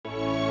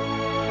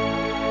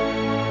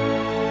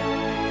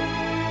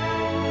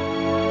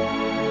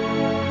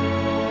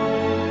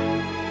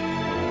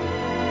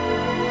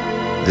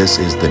This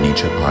is the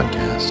Nietzsche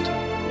Podcast.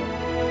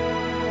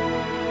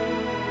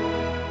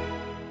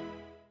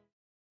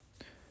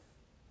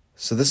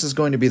 So this is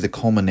going to be the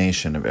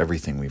culmination of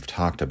everything we've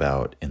talked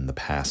about in the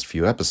past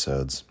few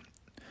episodes,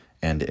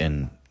 and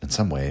in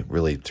some way,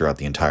 really throughout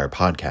the entire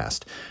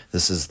podcast.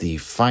 This is the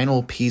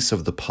final piece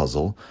of the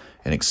puzzle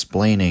in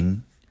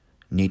explaining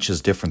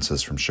Nietzsche's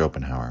differences from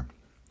Schopenhauer.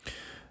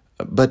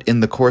 But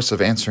in the course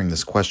of answering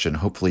this question,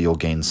 hopefully you'll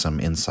gain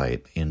some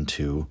insight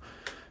into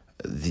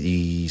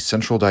the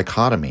central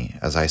dichotomy,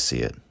 as I see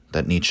it,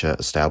 that Nietzsche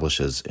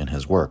establishes in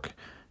his work,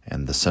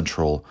 and the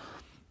central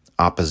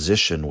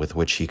opposition with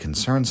which he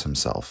concerns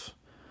himself.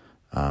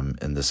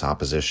 And this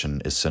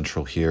opposition is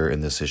central here in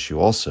this issue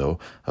also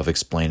of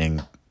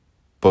explaining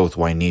both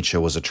why Nietzsche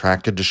was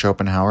attracted to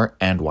Schopenhauer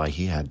and why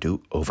he had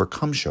to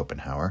overcome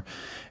Schopenhauer.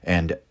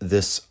 And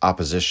this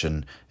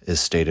opposition is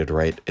stated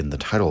right in the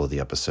title of the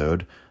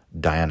episode,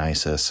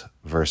 Dionysus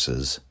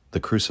versus the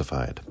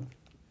Crucified.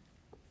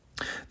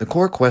 The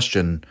core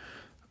question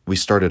we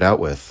started out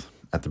with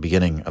at the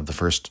beginning of the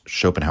first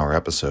Schopenhauer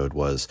episode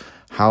was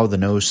how the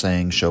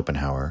no-saying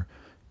Schopenhauer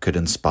could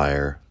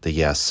inspire the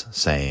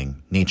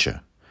yes-saying Nietzsche.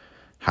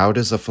 How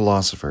does a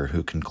philosopher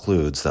who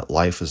concludes that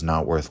life is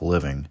not worth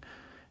living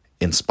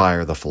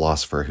inspire the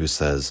philosopher who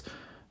says,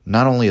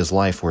 not only is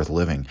life worth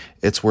living,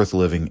 it's worth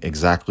living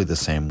exactly the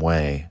same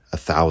way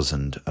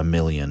 1,000,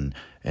 1,000,000,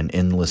 an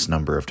endless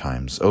number of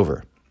times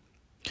over?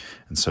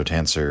 And so to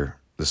answer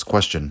this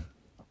question,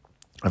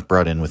 I've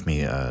brought in with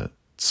me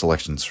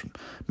selections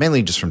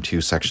mainly just from two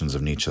sections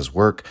of Nietzsche's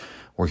work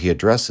where he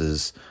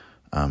addresses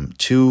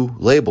two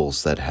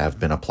labels that have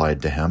been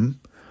applied to him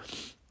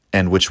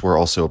and which were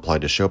also applied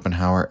to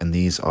Schopenhauer, and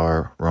these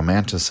are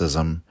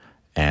romanticism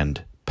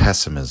and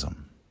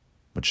pessimism,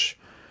 which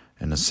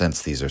in a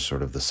sense these are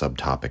sort of the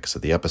subtopics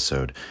of the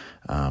episode.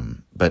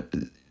 But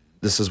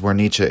this is where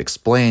Nietzsche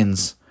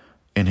explains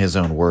in his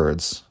own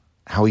words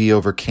how he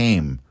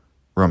overcame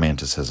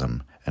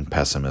romanticism and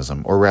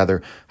pessimism, or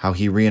rather, how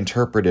he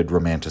reinterpreted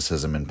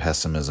romanticism and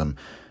pessimism,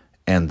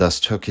 and thus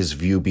took his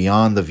view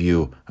beyond the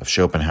view of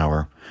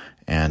Schopenhauer,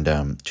 and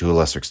to a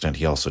lesser extent,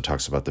 he also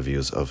talks about the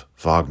views of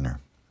Wagner.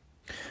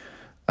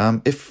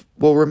 If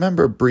we'll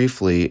remember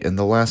briefly, in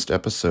the last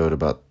episode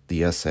about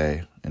the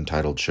essay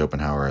entitled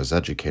Schopenhauer as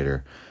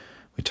Educator,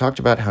 we talked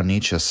about how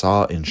Nietzsche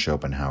saw in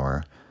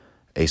Schopenhauer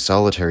a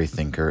solitary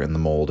thinker in the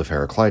mold of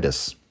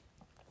Heraclitus,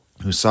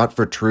 who sought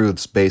for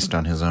truths based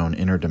on his own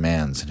inner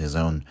demands and his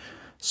own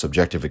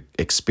subjective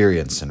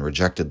experience and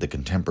rejected the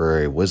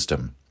contemporary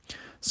wisdom,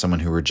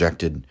 someone who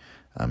rejected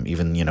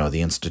even,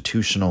 the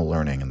institutional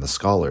learning and the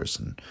scholars.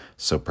 And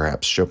so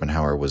perhaps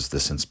Schopenhauer was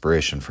this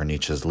inspiration for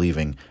Nietzsche's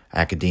leaving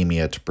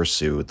academia to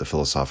pursue the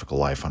philosophical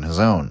life on his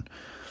own.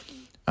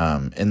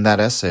 In that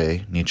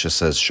essay, Nietzsche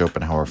says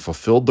Schopenhauer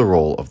fulfilled the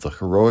role of the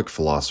heroic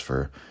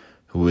philosopher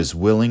who is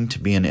willing to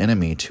be an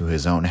enemy to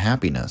his own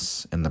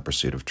happiness in the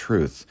pursuit of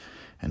truth,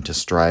 and to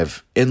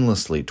strive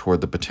endlessly toward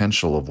the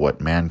potential of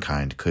what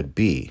mankind could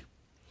be.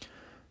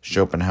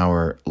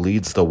 Schopenhauer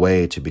leads the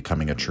way to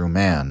becoming a true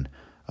man,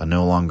 a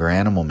no longer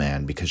animal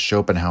man, because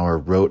Schopenhauer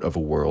wrote of a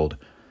world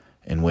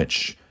in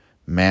which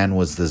man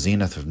was the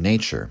zenith of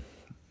nature,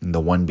 the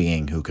one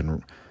being who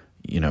can,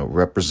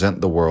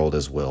 represent the world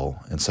as will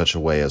in such a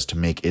way as to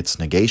make its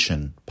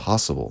negation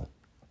possible.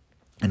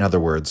 In other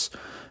words,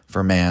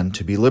 for man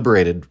to be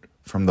liberated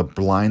from the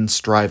blind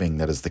striving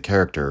that is the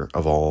character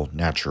of all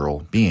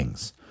natural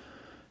beings.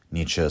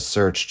 Nietzsche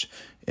searched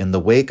in the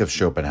wake of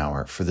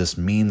Schopenhauer for this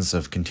means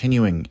of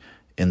continuing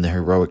in the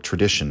heroic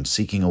tradition,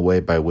 seeking a way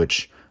by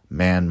which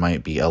man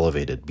might be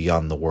elevated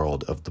beyond the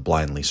world of the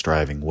blindly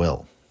striving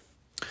will.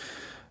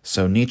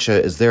 So Nietzsche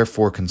is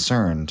therefore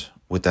concerned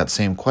with that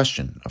same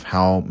question of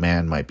how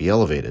man might be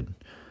elevated.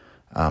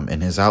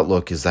 And his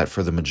outlook is that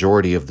for the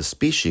majority of the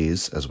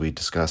species, as we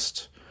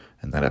discussed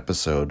in that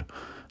episode,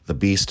 the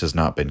beast has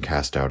not been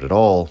cast out at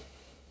all,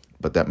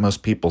 but that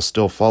most people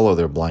still follow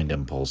their blind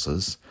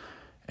impulses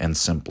and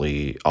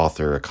simply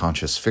author a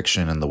conscious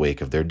fiction in the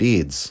wake of their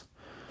deeds.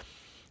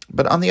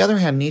 But on the other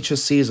hand, Nietzsche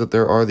sees that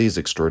there are these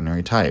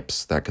extraordinary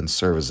types that can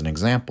serve as an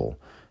example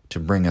to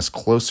bring us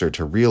closer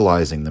to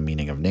realizing the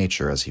meaning of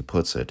nature, as he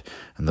puts it,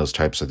 and those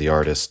types are the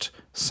artist,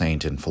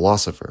 saint, and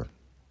philosopher.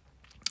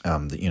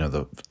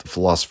 The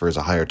philosopher is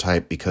a higher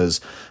type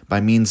because by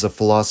means of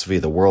philosophy,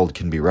 the world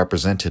can be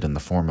represented in the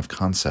form of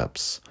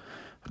concepts,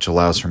 which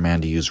allows for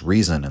man to use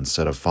reason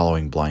instead of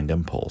following blind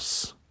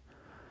impulse.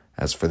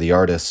 As for the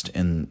artist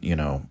in,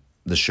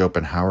 the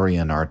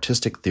Schopenhauerian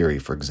artistic theory,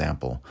 for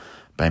example,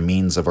 by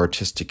means of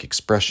artistic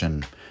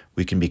expression,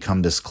 we can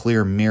become this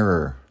clear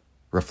mirror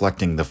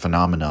reflecting the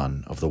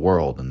phenomenon of the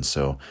world, and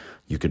so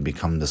you can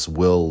become this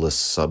will-less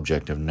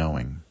subject of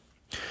knowing.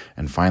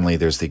 And finally,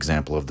 there's the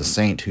example of the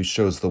saint who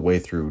shows the way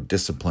through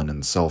discipline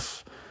and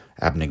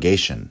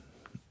self-abnegation.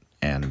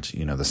 And,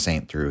 the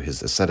saint through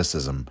his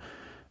asceticism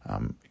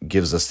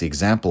gives us the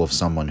example of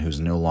someone who's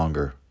no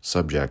longer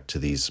subject to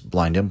these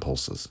blind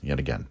impulses, yet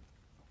again.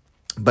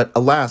 But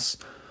alas,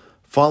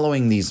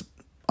 following these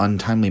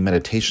untimely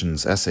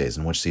meditations essays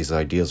in which these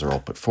ideas are all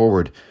put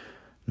forward,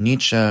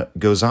 Nietzsche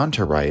goes on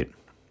to write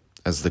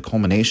as the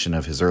culmination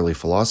of his early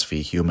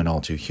philosophy, Human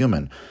All Too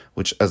Human,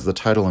 which, as the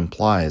title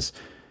implies,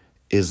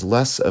 is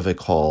less of a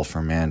call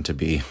for man to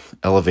be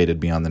elevated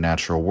beyond the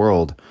natural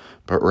world,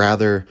 but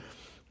rather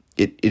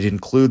it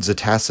includes a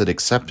tacit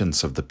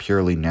acceptance of the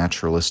purely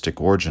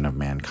naturalistic origin of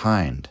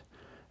mankind,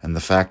 and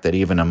the fact that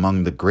even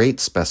among the great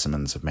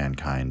specimens of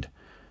mankind,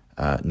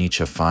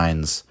 Nietzsche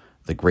finds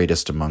the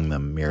greatest among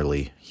them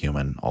merely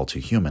human, all too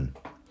human.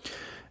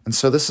 And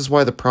so this is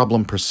why the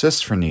problem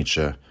persists for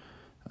Nietzsche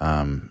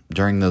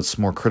during this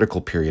more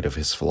critical period of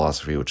his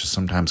philosophy, which is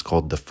sometimes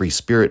called the Free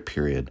Spirit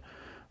period,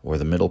 or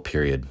the middle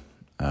period,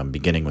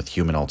 beginning with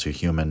Human All Too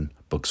Human,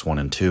 books 1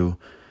 and 2,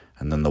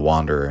 and then The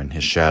Wanderer and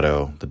His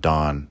Shadow, The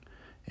Dawn,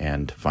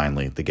 and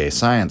finally The Gay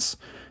Science.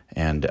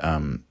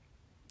 And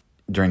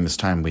during this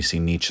time, we see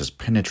Nietzsche's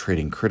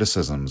penetrating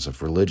criticisms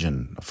of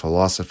religion, of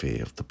philosophy,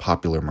 of the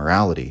popular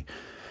morality,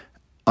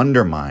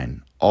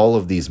 undermine all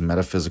of these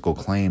metaphysical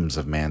claims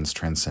of man's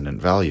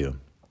transcendent value.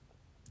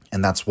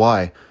 And that's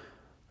why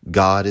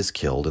God is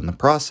killed in the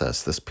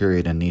process. This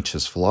period in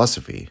Nietzsche's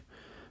philosophy,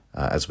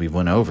 as we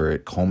went over,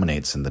 it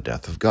culminates in the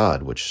death of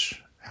God,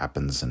 which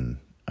happens in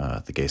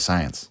The Gay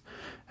Science.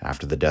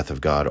 After the death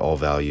of God, all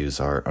values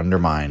are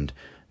undermined.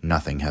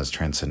 Nothing has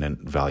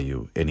transcendent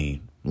value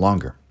any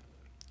longer.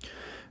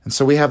 And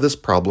so we have this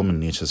problem in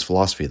Nietzsche's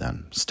philosophy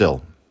then.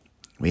 Still,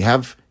 we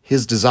have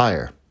his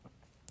desire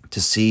to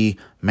see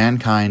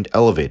mankind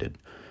elevated,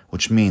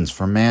 which means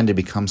for man to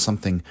become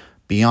something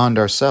beyond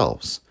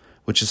ourselves,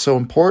 which is so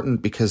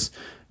important because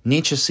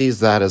Nietzsche sees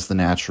that as the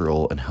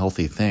natural and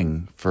healthy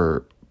thing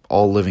for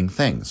all living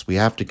things. We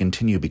have to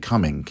continue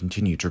becoming,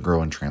 continue to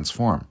grow and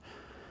transform.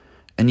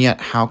 And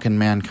yet, how can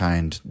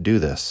mankind do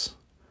this?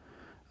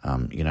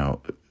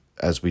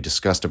 As we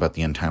discussed about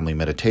the untimely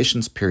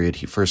meditations period,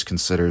 he first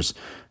considers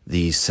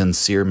the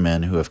sincere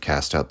men who have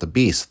cast out the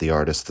beast, the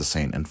artist, the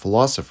saint, and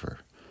philosopher.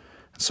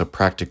 So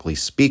practically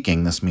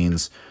speaking, this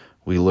means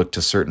we look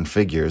to certain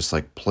figures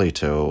like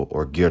Plato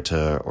or Goethe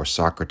or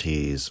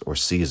Socrates or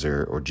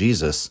Caesar or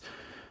Jesus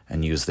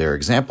and use their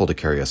example to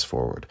carry us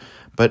forward.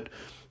 But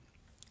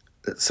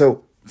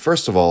so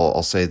first of all,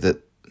 I'll say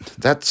that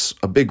that's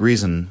a big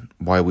reason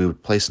why we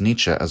would place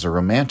Nietzsche as a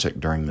romantic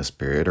during this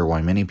period, or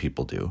why many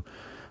people do,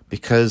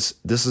 because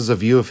this is a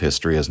view of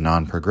history as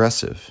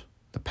non-progressive.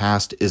 The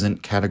past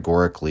isn't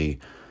categorically,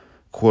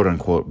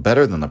 quote-unquote,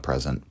 better than the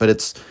present, but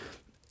it's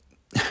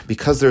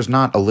because there's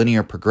not a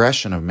linear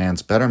progression of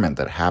man's betterment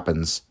that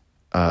happens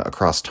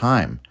across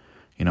time.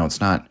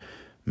 It's not,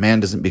 man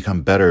doesn't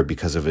become better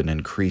because of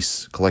an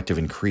collective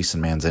increase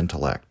in man's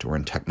intellect or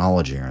in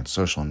technology or in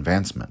social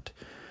advancement.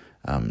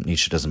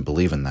 Nietzsche doesn't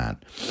believe in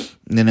that.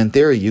 And in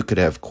theory, you could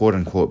have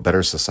quote-unquote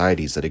better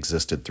societies that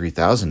existed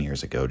 3,000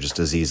 years ago just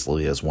as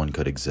easily as one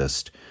could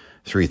exist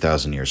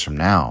 3,000 years from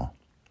now.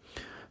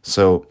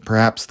 So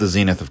perhaps the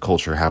zenith of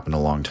culture happened a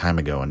long time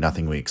ago and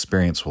nothing we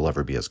experience will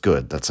ever be as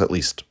good. That's at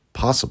least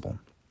possible.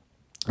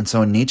 And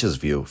so in Nietzsche's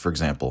view, for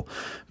example,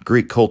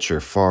 Greek culture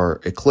far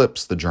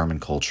eclipsed the German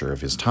culture of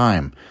his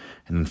time,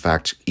 and in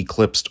fact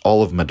eclipsed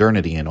all of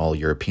modernity and all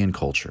European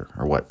culture,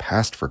 or what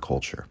passed for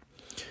culture.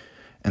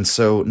 And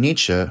so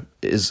Nietzsche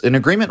is in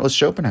agreement with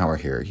Schopenhauer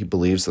here. He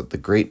believes that the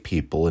great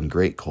people and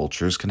great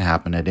cultures can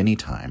happen at any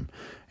time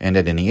and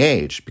at any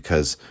age,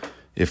 because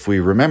if we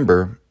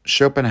remember,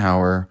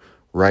 Schopenhauer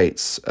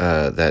writes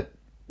that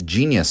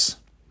genius,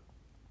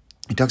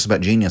 he talks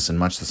about genius in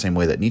much the same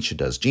way that Nietzsche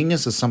does.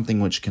 Genius is something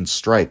which can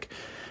strike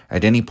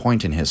at any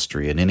point in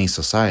history, in any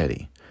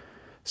society.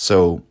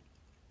 So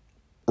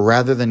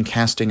rather than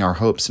casting our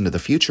hopes into the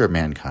future of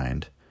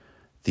mankind,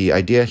 the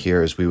idea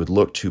here is we would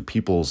look to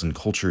peoples and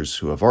cultures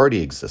who have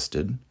already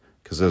existed,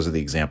 because those are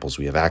the examples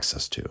we have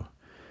access to.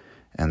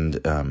 And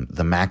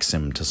the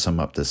maxim to sum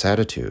up this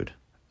attitude,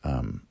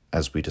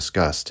 as we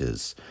discussed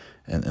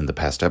in the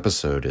past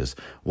episode, is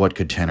what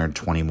could 10 or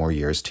 20 more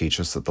years teach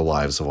us that the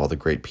lives of all the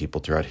great people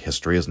throughout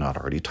history has not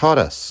already taught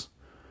us?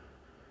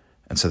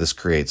 And so this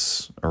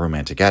creates a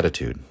romantic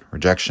attitude,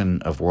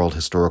 rejection of world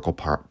historical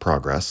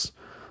progress,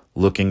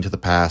 looking to the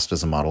past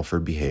as a model for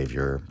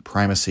behavior,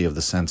 primacy of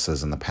the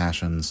senses and the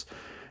passions,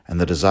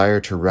 and the desire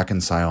to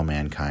reconcile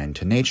mankind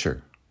to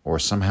nature, or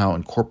somehow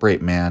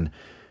incorporate man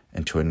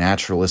into a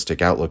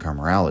naturalistic outlook on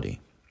morality.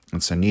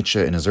 And so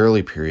Nietzsche, in his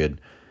early period,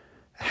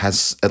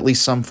 has at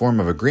least some form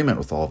of agreement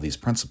with all of these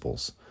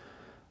principles.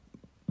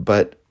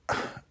 But,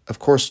 of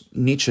course,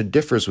 Nietzsche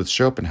differs with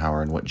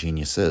Schopenhauer in what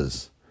genius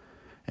is,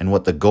 and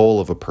what the goal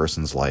of a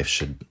person's life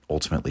should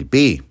ultimately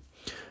be.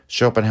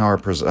 Schopenhauer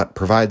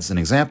provides an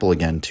example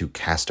again to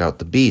cast out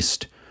the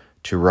beast,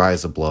 to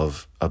rise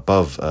above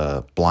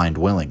blind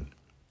willing.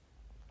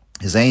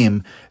 His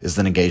aim is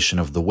the negation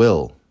of the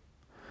will.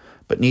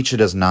 But Nietzsche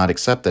does not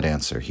accept that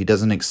answer. He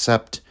doesn't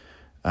accept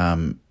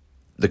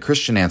the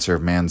Christian answer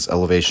of man's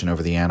elevation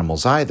over the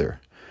animals either.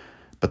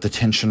 But the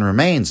tension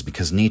remains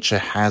because Nietzsche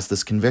has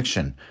this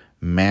conviction.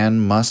 Man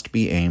must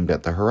be aimed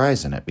at the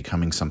horizon, at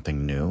becoming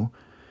something new,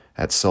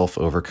 at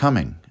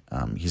self-overcoming.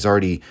 He's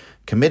already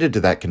committed to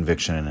that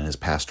conviction in his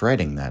past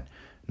writing that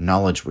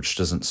knowledge which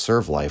doesn't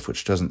serve life,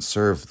 which doesn't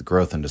serve the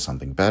growth into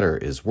something better,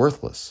 is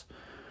worthless.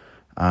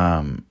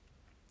 And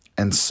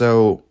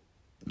so,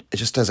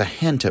 just as a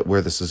hint at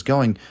where this is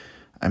going,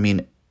 I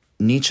mean,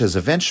 Nietzsche's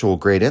eventual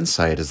great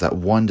insight is that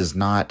one does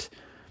not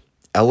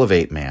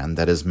elevate man,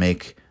 that is,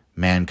 make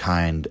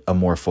mankind a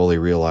more fully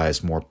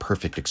realized, more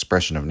perfect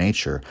expression of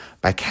nature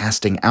by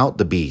casting out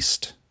the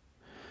beast.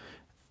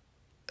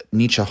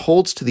 Nietzsche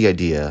holds to the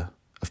idea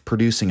of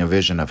producing a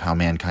vision of how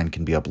mankind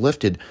can be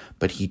uplifted,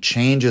 but he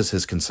changes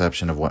his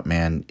conception of what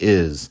man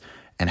is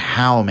and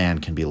how man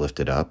can be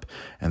lifted up.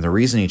 And the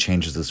reason he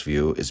changes this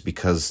view is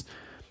because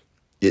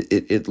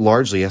it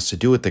largely has to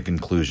do with the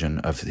conclusion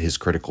of his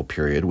critical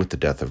period with the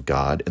death of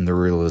God and the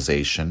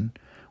realization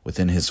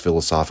within his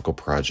philosophical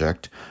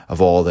project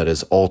of all that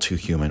is all too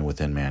human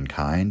within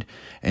mankind.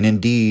 And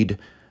indeed,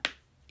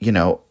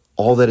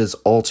 all that is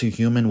all too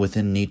human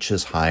within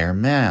Nietzsche's higher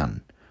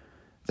man.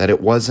 That it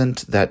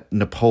wasn't that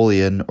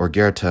Napoleon or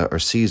Goethe or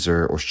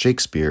Caesar or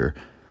Shakespeare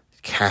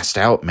cast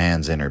out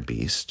man's inner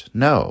beast.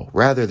 No,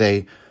 rather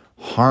they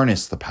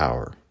harness the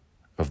power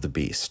of the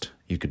beast,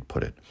 you could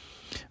put it.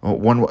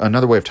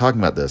 Another way of talking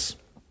about this,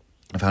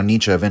 of how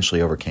Nietzsche eventually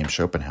overcame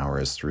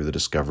Schopenhauer, is through the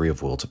discovery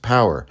of will to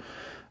power.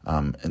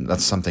 And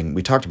that's something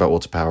we talked about, will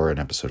to power, in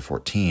episode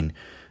 14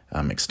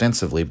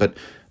 extensively. But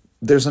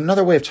there's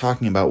another way of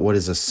talking about what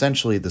is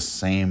essentially the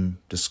same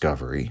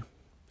discovery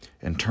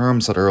in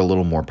terms that are a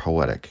little more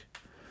poetic.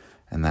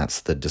 And that's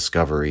the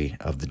discovery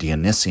of the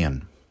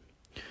Dionysian.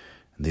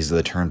 And these are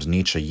the terms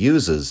Nietzsche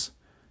uses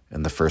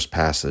in the first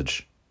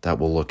passage that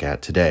we'll look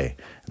at today.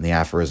 And the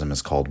aphorism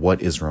is called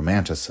What is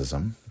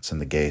Romanticism? It's in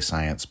the Gay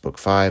Science, Book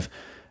 5,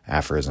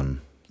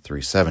 aphorism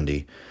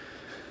 370.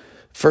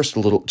 First,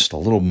 just a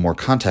little more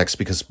context,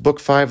 because Book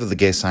 5 of the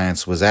Gay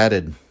Science was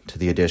added to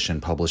the edition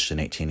published in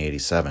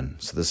 1887.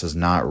 So this is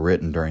not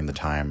written during the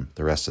time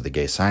the rest of the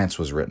Gay Science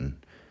was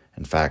written.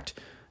 In fact,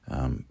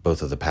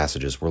 both of the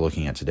passages we're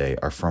looking at today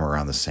are from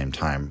around the same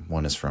time.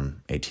 One is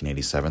from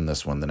 1887,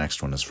 the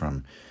next one is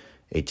from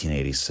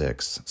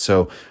 1886.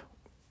 So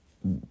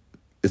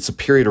it's a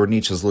period where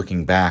Nietzsche is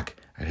looking back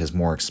at his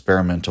more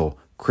experimental,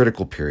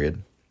 critical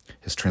period,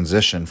 his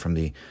transition from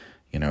the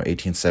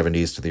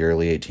 1870s to the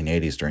early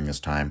 1880s during this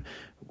time,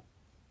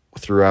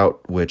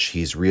 throughout which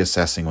he's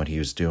reassessing what he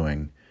was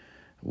doing,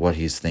 what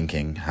he's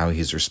thinking, how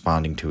he's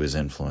responding to his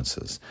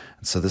influences.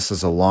 And so this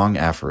is a long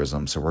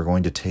aphorism, so we're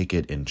going to take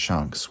it in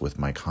chunks with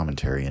my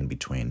commentary in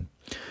between,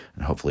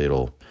 and hopefully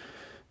it'll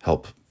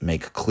help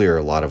make clear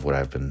a lot of what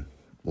I've been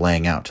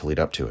laying out to lead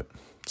up to it.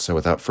 So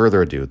without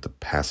further ado, the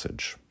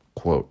passage.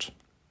 Quote,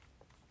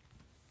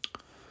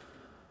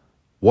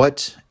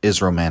 "What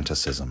is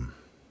Romanticism?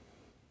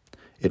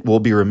 It will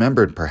be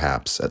remembered,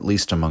 perhaps, at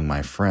least among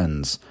my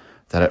friends,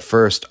 that at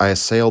first I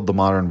assailed the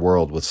modern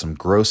world with some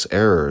gross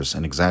errors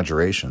and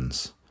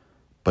exaggerations,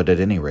 but at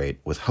any rate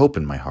with hope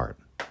in my heart.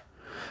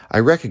 I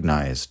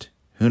recognized,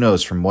 who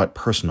knows from what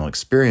personal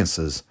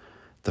experiences,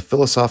 the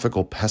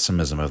philosophical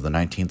pessimism of the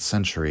 19th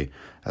century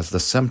as the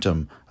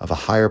symptom of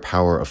a higher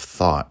power of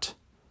thought,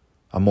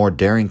 a more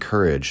daring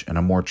courage and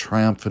a more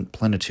triumphant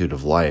plenitude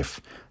of life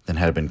than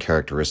had been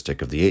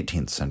characteristic of the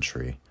 18th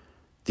century,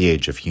 the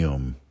age of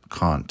Hume,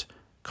 Kant,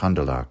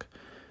 Condillac,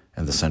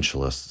 and the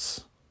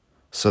sensualists,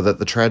 so that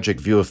the tragic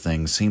view of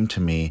things seemed to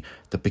me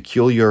the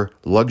peculiar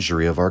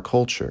luxury of our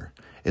culture,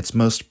 its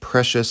most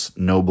precious,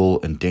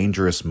 noble, and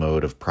dangerous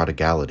mode of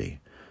prodigality,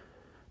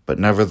 but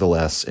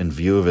nevertheless, in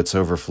view of its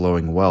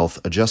overflowing wealth,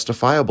 a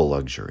justifiable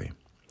luxury.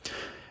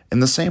 In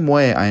the same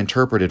way, I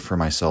interpreted for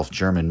myself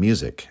German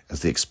music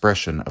as the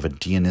expression of a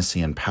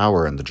Dionysian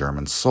power in the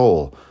German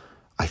soul.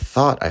 I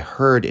thought I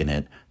heard in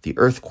it the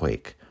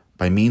earthquake,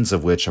 by means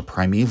of which a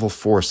primeval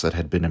force that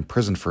had been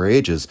imprisoned for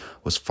ages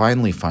was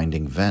finally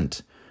finding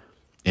vent,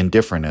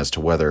 indifferent as to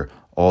whether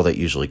all that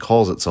usually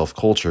calls itself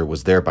culture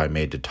was thereby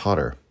made to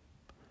totter.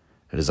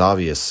 It is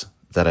obvious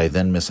that I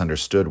then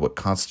misunderstood what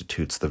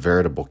constitutes the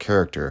veritable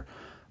character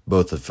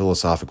both of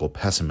philosophical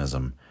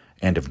pessimism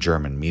and of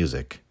German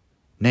music,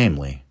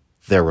 namely,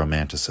 their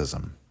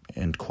romanticism."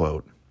 End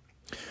quote.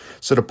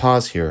 So to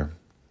pause here,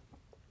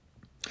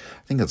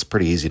 I think that's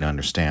pretty easy to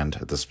understand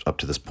up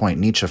to this point.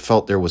 Nietzsche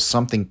felt there was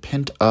something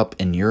pent up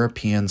in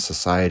European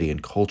society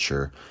and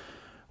culture,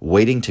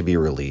 waiting to be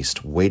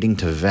released, waiting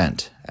to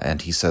vent,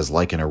 and he says,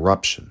 like an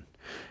eruption.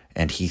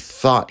 And he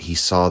thought he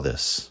saw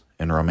this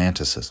in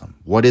Romanticism.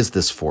 What is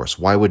this force?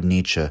 Why would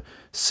Nietzsche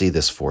see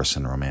this force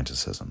in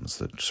Romanticism?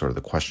 Is sort of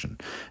the question.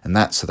 And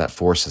that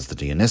force is the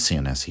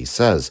Dionysian, as he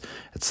says.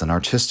 It's an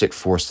artistic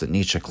force that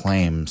Nietzsche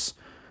claims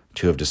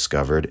to have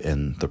discovered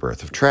in The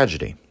Birth of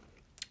Tragedy.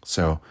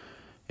 So,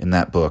 in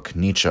that book,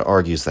 Nietzsche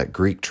argues that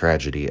Greek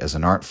tragedy as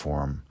an art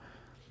form,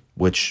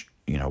 which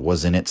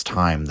was in its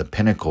time the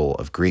pinnacle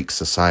of Greek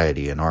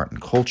society and art and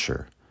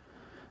culture,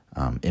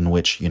 in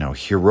which,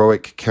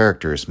 heroic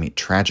characters meet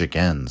tragic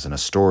ends in a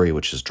story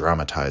which is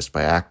dramatized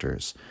by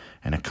actors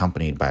and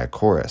accompanied by a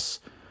chorus.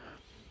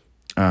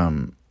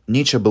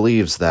 Nietzsche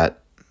believes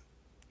that,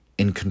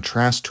 in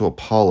contrast to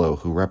Apollo,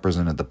 who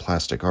represented the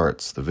plastic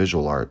arts, the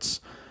visual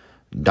arts,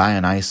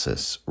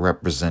 Dionysus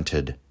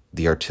represented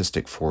the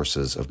artistic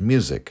forces of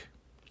music.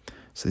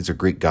 So these are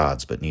Greek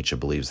gods, but Nietzsche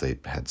believes they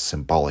had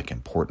symbolic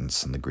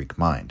importance in the Greek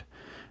mind,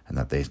 and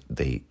that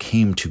they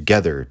came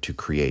together to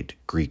create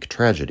Greek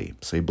tragedy.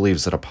 So he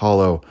believes that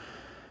Apollo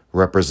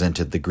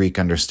represented the Greek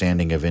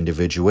understanding of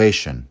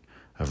individuation,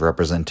 of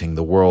representing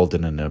the world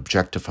in an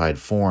objectified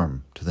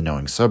form to the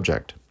knowing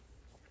subject.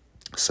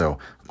 So,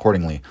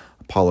 accordingly,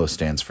 Apollo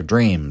stands for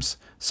dreams,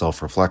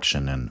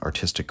 self-reflection, and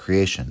artistic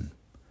creation.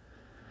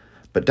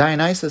 But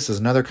Dionysus is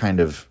another kind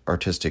of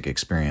artistic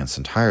experience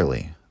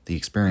entirely, the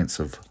experience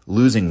of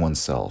losing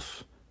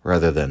oneself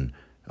rather than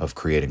of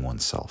creating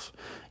oneself.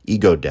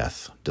 Ego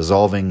death,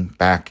 dissolving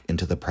back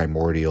into the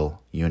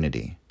primordial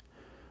unity.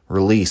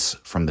 Release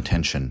from the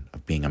tension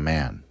of being a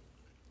man.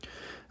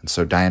 And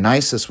so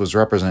Dionysus was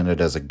represented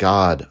as a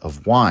god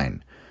of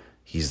wine.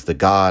 He's the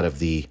god of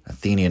the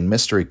Athenian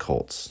mystery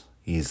cults.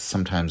 He's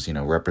sometimes,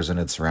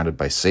 represented surrounded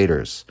by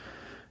satyrs,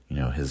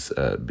 his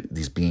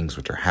these beings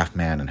which are half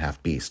man and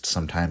half beast.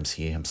 Sometimes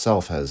he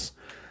himself has,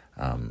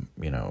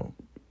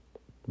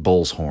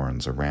 bull's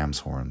horns or ram's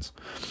horns.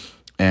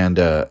 And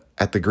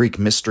at the Greek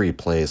mystery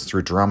plays,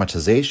 through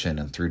dramatization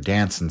and through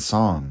dance and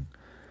song,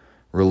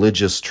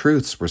 religious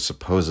truths were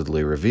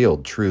supposedly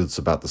revealed, truths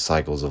about the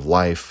cycles of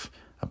life,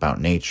 about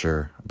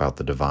nature, about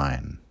the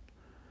divine.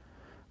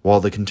 While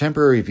the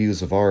contemporary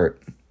views of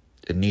art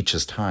in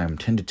Nietzsche's time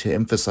tended to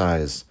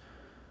emphasize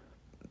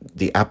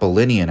the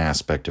Apollonian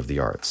aspect of the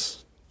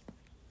arts,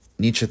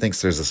 Nietzsche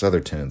thinks there's this other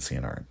tendency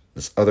in art,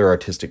 this other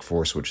artistic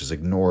force which is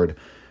ignored,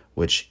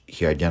 which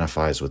he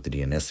identifies with the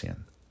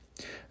Dionysian.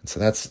 And so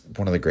that's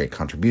one of the great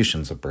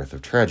contributions of Birth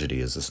of Tragedy,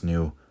 is this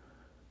new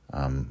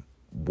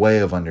way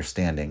of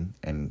understanding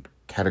and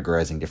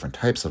categorizing different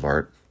types of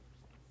art,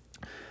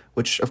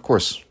 which, of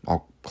course,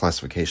 all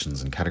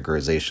classifications and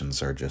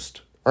categorizations are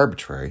just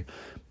arbitrary,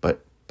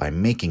 but by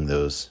making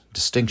those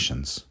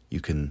distinctions, you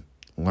can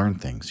learn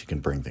things, you can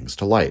bring things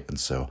to light. And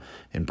so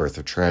in Birth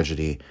of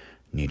Tragedy,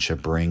 Nietzsche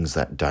brings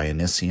that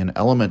Dionysian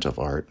element of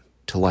art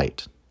to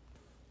light.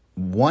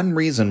 One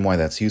reason why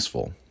that's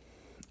useful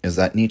is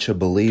that Nietzsche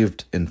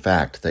believed, in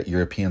fact, that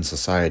European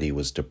society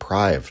was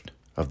deprived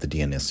of the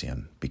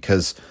Dionysian,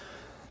 because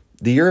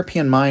the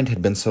European mind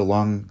had been so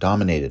long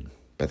dominated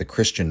by the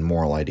Christian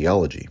moral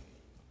ideology,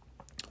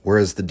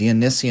 whereas the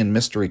Dionysian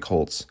mystery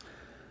cults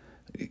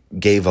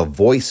gave a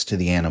voice to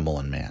the animal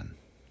in man,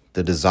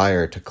 the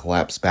desire to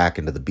collapse back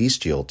into the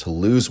bestial, to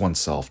lose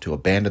oneself, to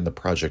abandon the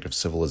project of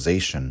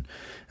civilization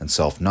and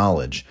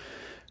self-knowledge.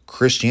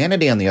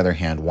 Christianity, on the other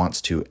hand,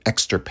 wants to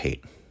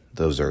extirpate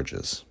those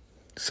urges.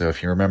 So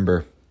if you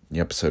remember the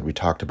episode we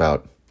talked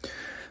about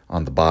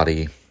on the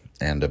body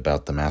and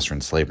about the master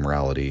and slave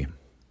morality,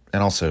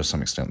 and also to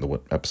some extent the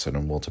episode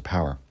on will to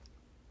power,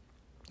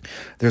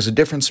 there's a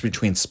difference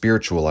between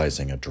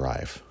spiritualizing a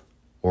drive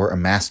or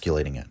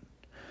emasculating it.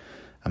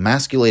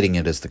 Emasculating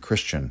it is the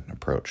Christian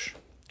approach.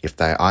 If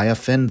thy eye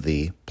offend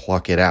thee,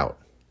 pluck it out.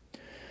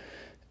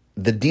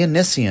 The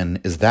Dionysian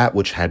is that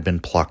which had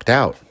been plucked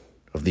out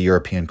of the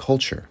European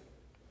culture.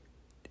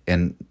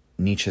 And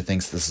Nietzsche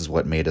thinks this is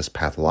what made us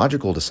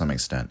pathological to some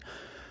extent,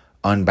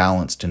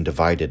 unbalanced and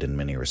divided in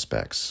many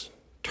respects,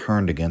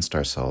 turned against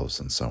ourselves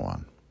and so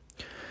on.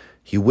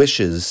 He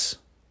wishes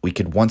we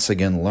could once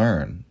again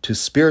learn to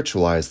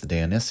spiritualize the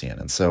Dionysian.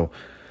 And so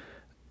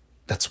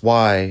that's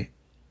why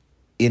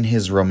in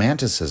his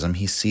romanticism,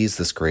 he sees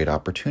this great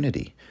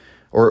opportunity,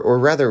 or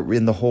rather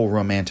in the whole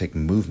romantic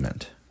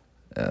movement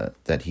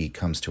that he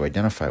comes to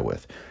identify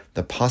with,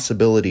 the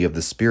possibility of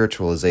the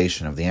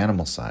spiritualization of the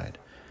animal side,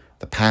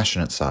 the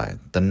passionate side,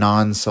 the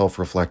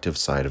non-self-reflective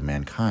side of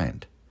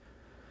mankind.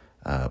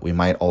 We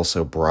might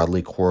also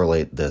broadly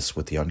correlate this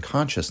with the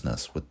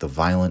unconsciousness, with the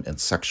violent and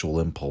sexual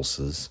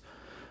impulses,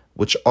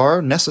 which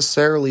are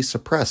necessarily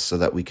suppressed so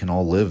that we can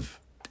all live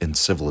in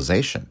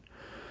civilization.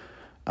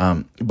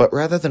 But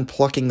rather than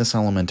plucking this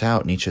element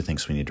out, Nietzsche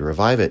thinks we need to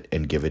revive it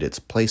and give it its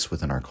place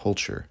within our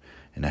culture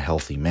in a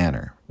healthy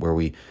manner, where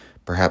we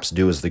perhaps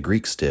do as the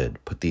Greeks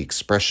did, put the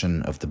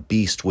expression of the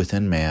beast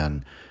within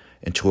man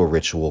into a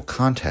ritual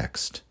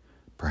context,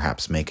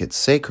 perhaps make it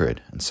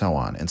sacred, and so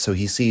on. And so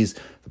he sees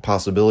the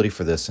possibility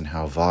for this in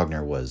how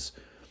Wagner was,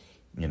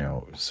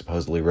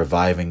 supposedly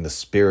reviving the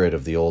spirit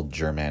of the old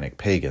Germanic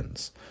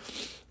pagans,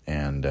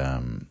 and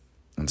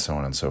so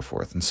on and so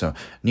forth. And so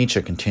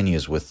Nietzsche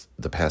continues with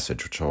the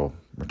passage, which I'll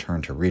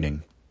return to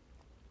reading.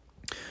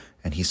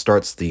 And he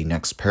starts the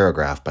next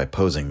paragraph by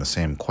posing the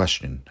same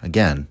question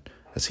again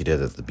as he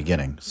did at the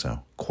beginning.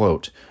 So,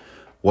 quote,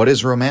 "What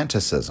is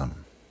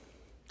romanticism?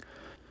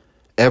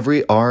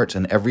 Every art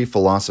and every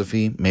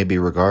philosophy may be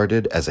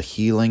regarded as a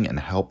healing and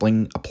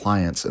helping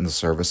appliance in the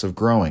service of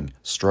growing,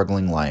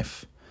 struggling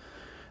life.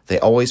 They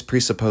always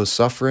presuppose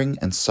suffering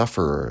and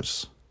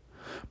sufferers.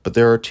 But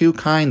there are two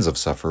kinds of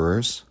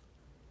sufferers.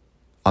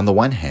 On the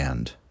one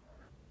hand,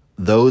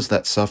 those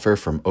that suffer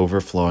from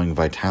overflowing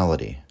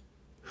vitality,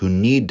 who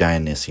need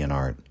Dionysian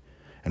art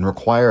and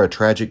require a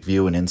tragic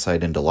view and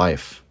insight into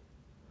life.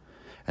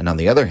 And on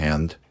the other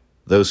hand,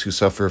 those who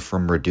suffer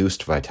from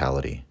reduced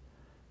vitality,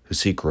 who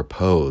seek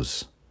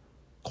repose,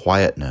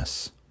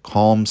 quietness,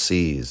 calm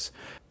seas,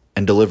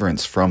 and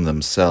deliverance from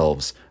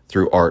themselves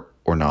through art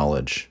or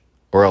knowledge,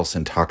 or else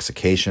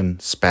intoxication,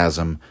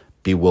 spasm,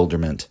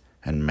 bewilderment,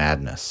 and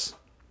madness.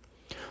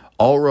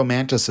 All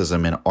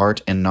romanticism in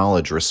art and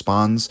knowledge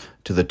responds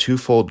to the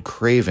twofold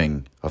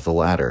craving of the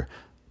latter.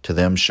 To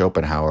them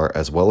Schopenhauer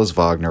as well as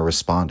Wagner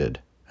responded,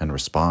 and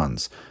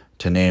responds,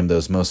 to name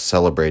those most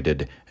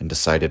celebrated and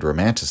decided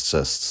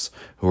romanticists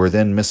who were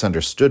then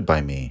misunderstood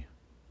by me,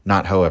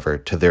 not, however,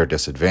 to their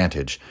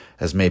disadvantage,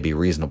 as may be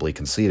reasonably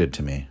conceded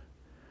to me.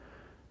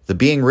 The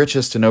being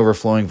richest in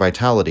overflowing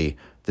vitality,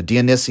 the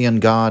Dionysian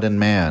god and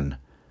man,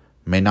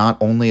 may not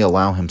only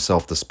allow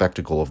himself the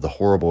spectacle of the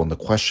horrible and the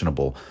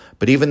questionable,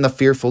 but even the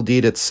fearful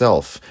deed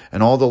itself,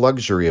 and all the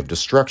luxury of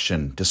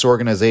destruction,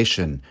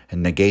 disorganization,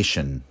 and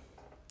negation.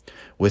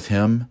 With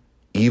him,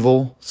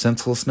 evil,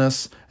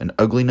 senselessness, and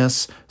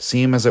ugliness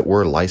seem as it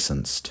were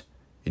licensed,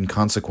 in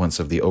consequence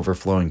of the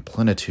overflowing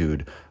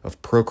plenitude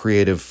of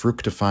procreative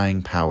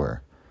fructifying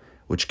power,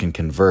 which can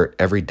convert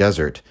every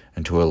desert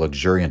into a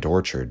luxuriant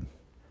orchard.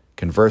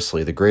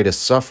 Conversely, the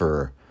greatest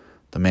sufferer,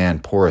 the man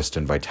poorest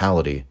in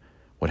vitality,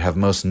 would have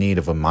most need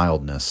of a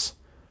mildness,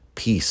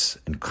 peace,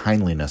 and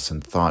kindliness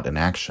in thought and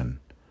action.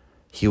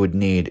 He would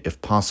need,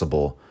 if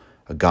possible,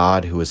 a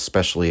God who is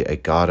specially a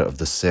God of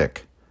the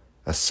sick,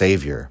 a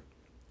Savior.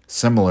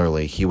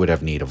 Similarly, he would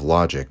have need of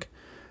logic,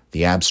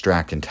 the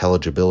abstract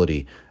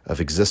intelligibility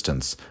of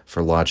existence,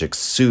 for logic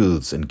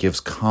soothes and gives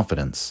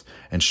confidence.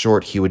 In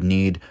short, he would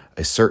need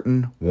a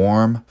certain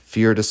warm,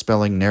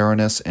 fear-dispelling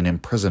narrowness and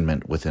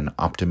imprisonment within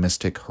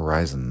optimistic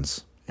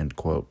horizons." End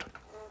quote.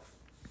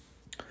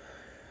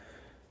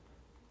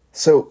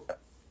 So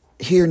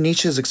here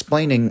Nietzsche is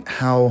explaining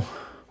how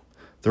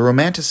the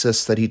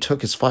romanticists that he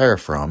took his fire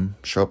from,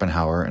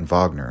 Schopenhauer and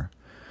Wagner,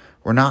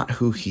 were not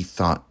who he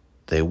thought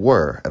they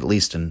were, at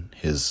least in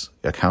his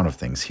account of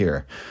things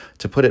here.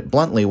 To put it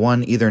bluntly,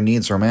 one either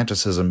needs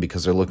romanticism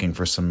because they're looking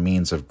for some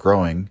means of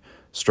growing,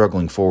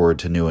 struggling forward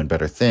to new and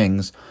better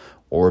things,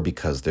 or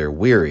because they're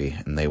weary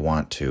and they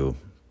want to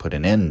put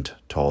an end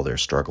to all their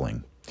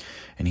struggling.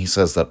 And he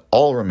says that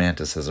all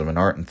romanticism in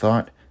art and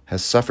thought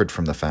has suffered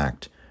from the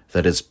fact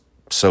that it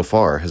so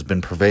far has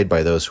been pervaded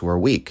by those who are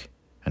weak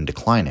and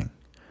declining,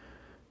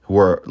 who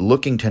are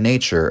looking to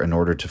nature in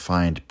order to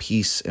find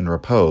peace and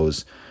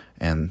repose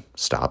and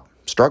stop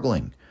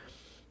struggling.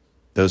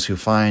 Those who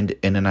find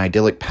in an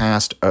idyllic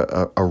past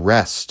a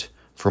rest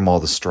from all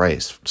the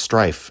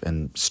strife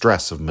and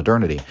stress of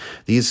modernity.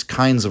 These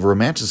kinds of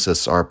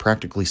romanticists are,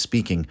 practically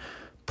speaking,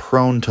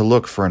 prone to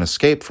look for an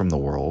escape from the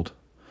world,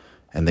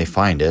 and they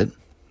find it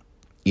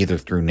either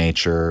through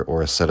nature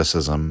or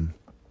asceticism,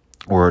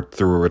 or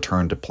through a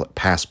return to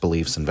past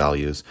beliefs and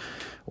values,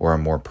 or a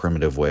more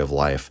primitive way of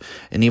life.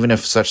 And even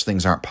if such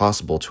things aren't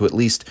possible, to at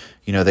least,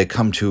 they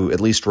come to at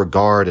least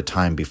regard a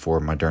time before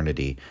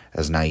modernity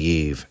as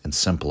naive and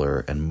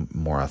simpler and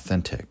more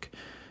authentic.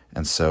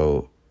 And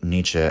so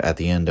Nietzsche, at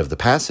the end of the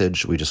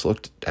passage we just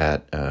looked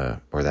at,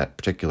 or that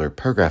particular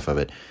paragraph of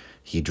it,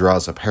 he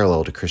draws a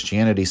parallel to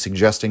Christianity,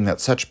 suggesting that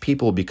such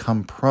people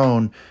become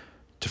prone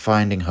to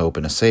finding hope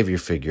in a savior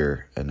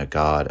figure and a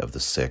God of the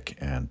sick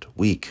and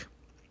weak.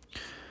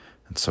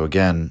 And so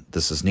again,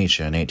 this is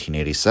Nietzsche in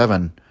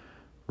 1887,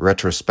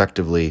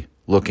 retrospectively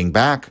looking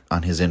back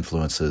on his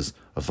influences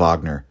of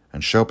Wagner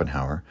and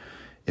Schopenhauer.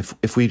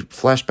 If we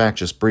flash back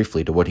just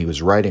briefly to what he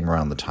was writing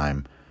around the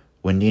time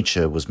when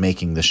Nietzsche was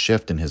making this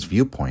shift in his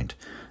viewpoint,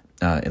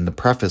 in the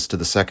preface to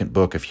the second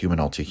book of Human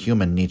All Too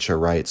Human, Nietzsche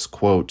writes,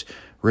 quote,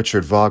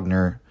 "Richard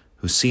Wagner,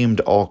 who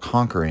seemed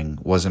all-conquering,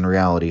 was in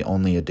reality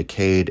only a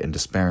decayed and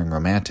despairing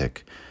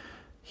romantic.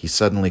 He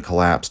suddenly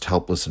collapsed,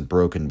 helpless and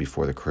broken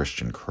before the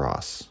Christian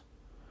cross."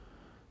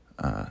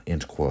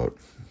 End quote.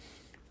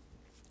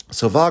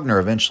 So Wagner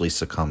eventually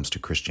succumbs to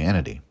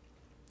Christianity.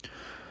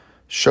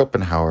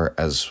 Schopenhauer,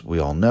 as we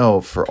all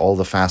know, for all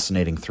the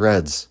fascinating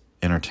threads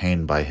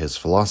entertained by his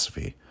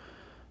philosophy,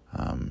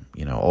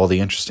 all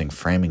the interesting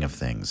framing of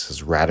things,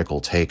 his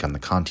radical take on the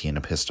Kantian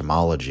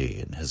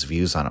epistemology and his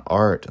views on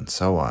art and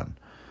so on.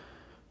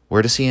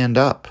 Where does he end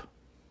up?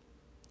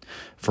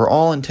 For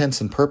all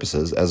intents and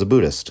purposes, as a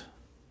Buddhist.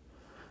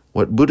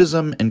 What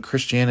Buddhism and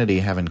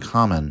Christianity have in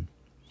common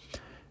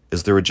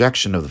is the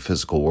rejection of the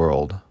physical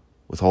world,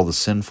 with all the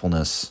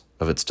sinfulness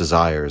of its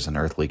desires and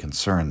earthly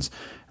concerns,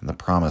 and the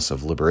promise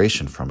of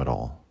liberation from it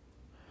all.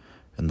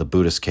 In the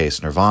Buddhist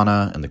case,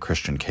 nirvana; in the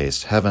Christian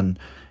case, heaven;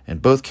 in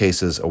both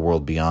cases, a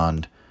world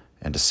beyond,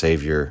 and a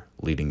savior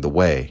leading the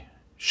way,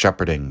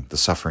 shepherding the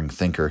suffering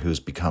thinker who's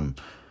become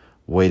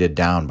weighted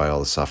down by all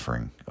the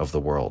suffering of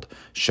the world,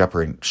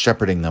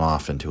 shepherding them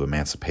off into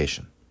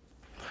emancipation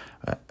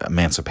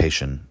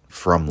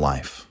from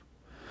life.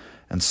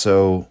 And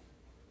so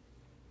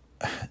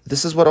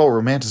this is what all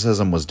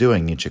Romanticism was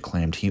doing, Nietzsche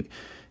claimed.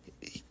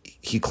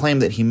 He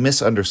claimed that he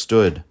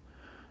misunderstood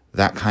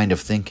that kind of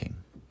thinking.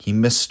 He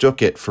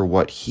mistook it for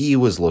what he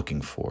was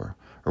looking for,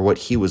 or what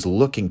he was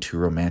looking to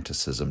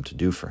Romanticism to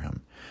do for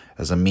him,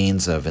 as a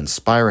means of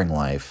inspiring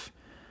life,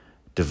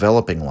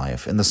 developing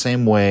life, in the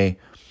same way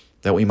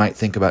that we might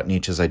think about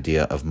Nietzsche's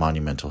idea of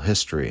monumental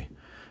history,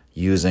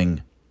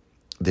 using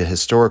the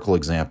historical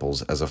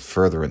examples as a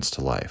furtherance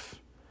to life.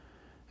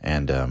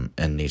 And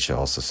Nietzsche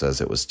also says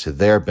it was to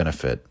their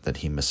benefit that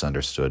he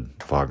misunderstood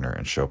Wagner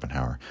and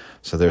Schopenhauer.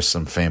 So there's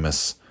some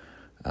famous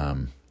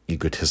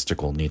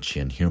egotistical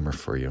Nietzschean humor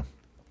for you.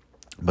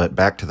 But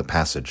back to the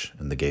passage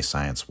in The Gay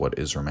Science, What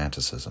is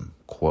Romanticism?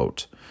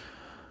 Quote,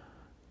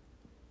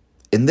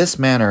 "In this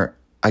manner,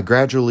 I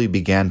gradually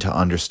began to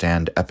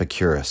understand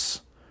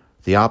Epicurus,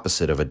 the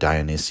opposite of a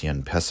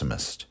Dionysian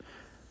pessimist.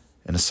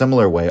 In a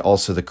similar way,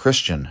 also the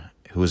Christian,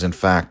 who is in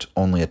fact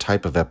only a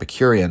type of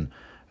Epicurean,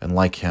 and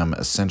like him,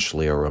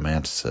 essentially a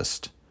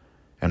romanticist.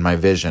 And my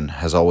vision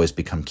has always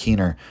become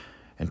keener,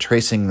 and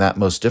tracing that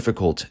most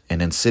difficult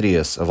and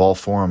insidious of all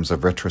forms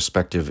of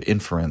retrospective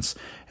inference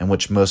in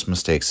which most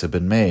mistakes have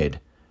been made,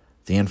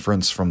 the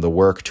inference from the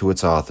work to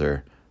its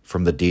author,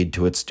 from the deed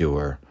to its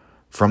doer,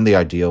 from the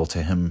ideal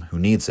to him who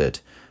needs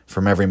it,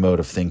 from every mode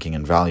of thinking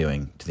and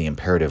valuing to the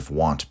imperative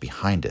want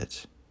behind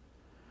it.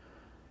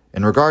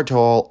 In regard to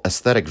all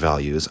aesthetic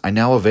values, I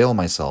now avail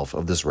myself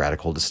of this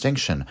radical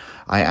distinction.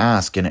 I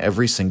ask in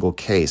every single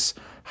case,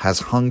 has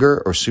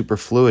hunger or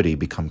superfluity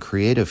become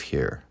creative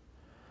here?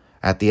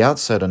 At the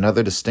outset,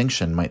 another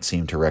distinction might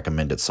seem to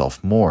recommend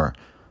itself more.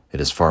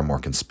 It is far more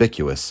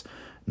conspicuous,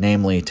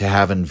 namely to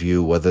have in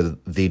view whether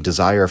the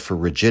desire for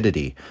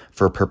rigidity,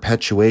 for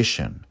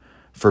perpetuation,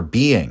 for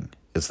being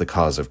is the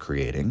cause of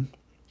creating,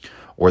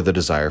 or the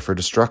desire for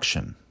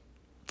destruction,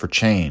 for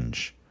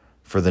change,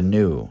 for the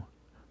new,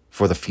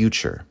 for the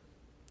future,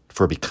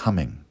 for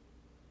becoming.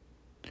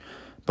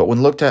 But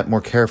when looked at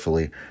more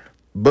carefully,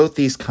 both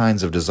these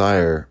kinds of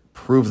desire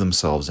prove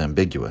themselves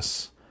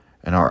ambiguous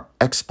and are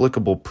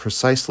explicable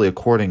precisely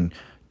according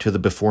to the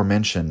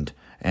before-mentioned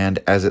and,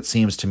 as it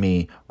seems to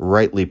me,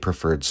 rightly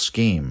preferred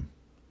scheme.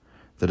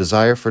 The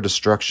desire for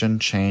destruction,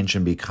 change,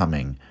 and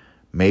becoming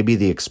may be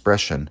the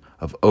expression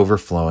of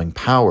overflowing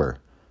power,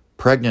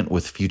 pregnant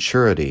with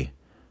futurity.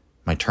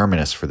 My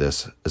terminus for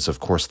this is, of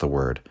course, the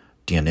word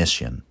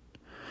Dionysian.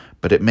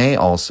 But it may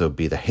also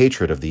be the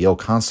hatred of the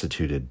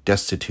ill-constituted,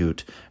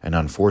 destitute, and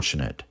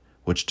unfortunate,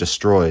 which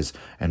destroys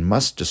and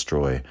must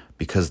destroy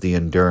because the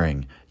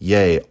enduring,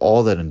 yea,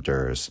 all that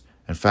endures,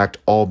 in fact,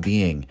 all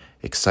being,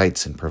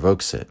 excites and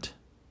provokes it.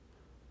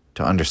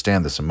 To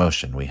understand this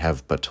emotion, we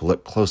have but to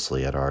look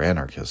closely at our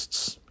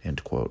anarchists."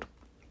 End quote.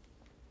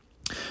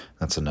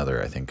 That's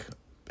another, I think,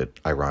 bit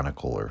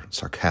ironical or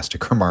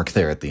sarcastic remark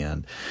there at the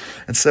end.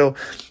 And so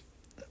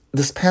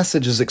this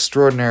passage is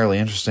extraordinarily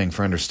interesting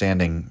for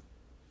understanding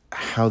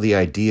how the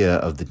idea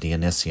of the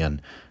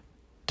Dionysian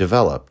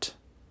developed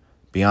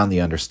beyond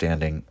the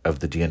understanding of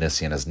the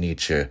Dionysian as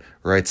Nietzsche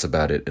writes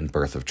about it in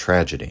Birth of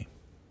Tragedy.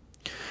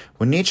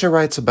 When Nietzsche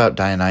writes about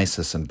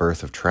Dionysus and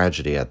Birth of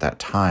Tragedy at that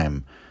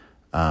time,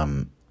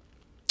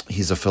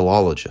 he's a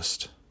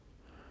philologist.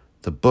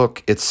 The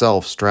book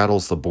itself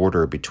straddles the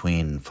border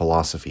between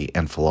philosophy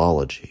and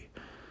philology.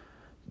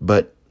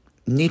 But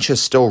Nietzsche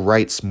still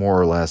writes more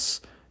or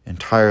less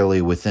entirely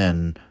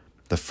within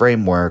the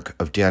framework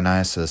of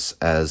Dionysus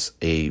as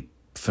a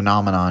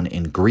phenomenon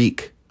in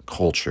Greek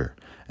culture,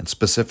 and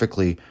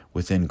specifically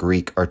within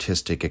Greek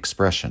artistic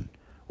expression,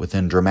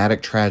 within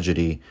dramatic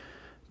tragedy,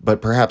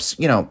 but perhaps,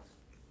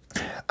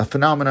 a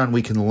phenomenon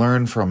we can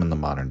learn from in the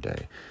modern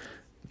day.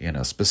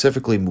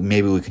 Specifically,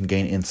 maybe we can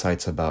gain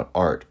insights about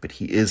art, but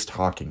he is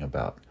talking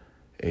about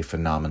a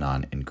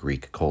phenomenon in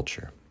Greek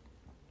culture.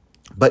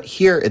 But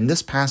here in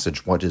this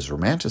passage, what is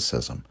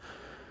Romanticism?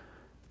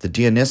 The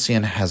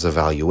Dionysian has a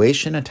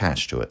valuation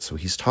attached to it, so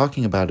he's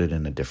talking about it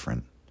in a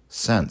different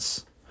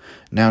sense.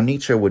 Now,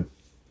 Nietzsche would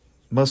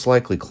most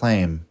likely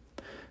claim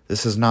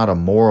this is not a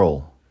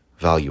moral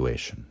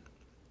valuation,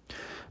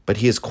 but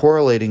he is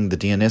correlating the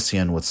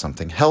Dionysian with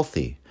something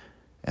healthy,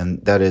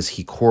 and that is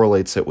he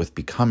correlates it with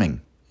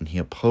becoming, and he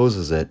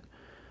opposes it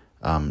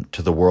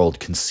to the world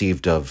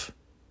conceived of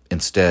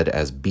instead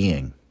as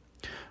being.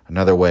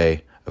 Another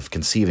way of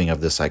conceiving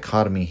of this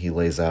dichotomy he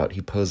lays out,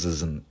 he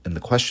poses in the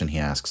question he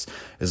asks,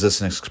 is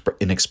this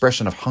an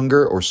expression of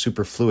hunger or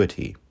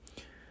superfluity?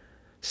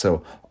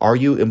 So, are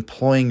you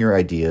employing your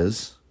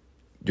ideas,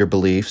 your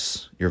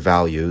beliefs, your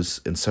values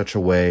in such a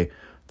way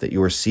that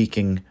you are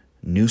seeking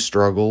new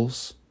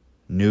struggles,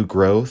 new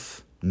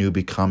growth, new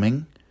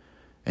becoming?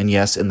 And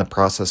yes, in the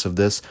process of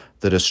this,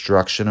 the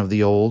destruction of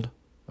the old,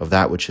 of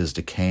that which is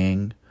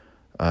decaying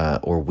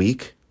or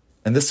weak.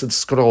 And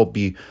this could all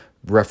be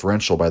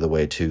referential, by the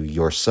way, to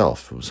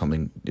yourself,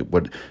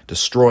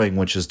 destroying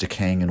which is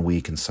decaying and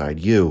weak inside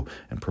you,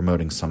 and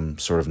promoting some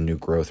sort of new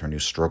growth or new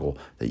struggle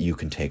that you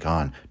can take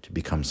on to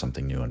become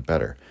something new and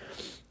better.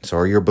 So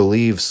are your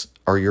beliefs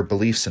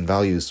and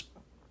values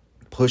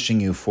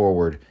pushing you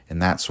forward in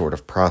that sort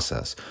of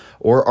process?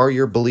 Or are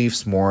your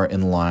beliefs more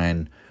in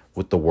line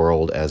with the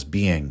world as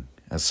being,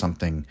 as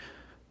something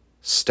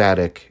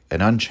static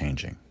and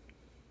unchanging,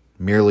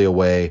 merely a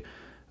way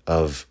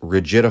of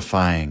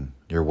rigidifying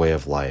your way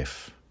of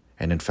life,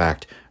 and in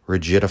fact,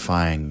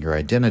 rigidifying your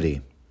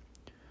identity?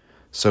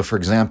 So, for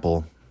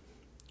example,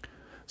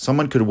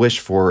 someone could wish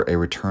for a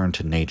return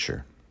to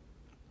nature,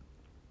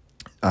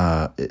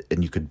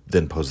 and you could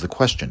then pose the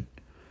question,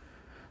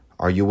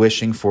 are you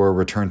wishing for a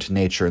return to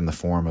nature in the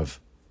form of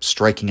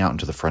striking out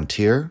into the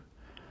frontier,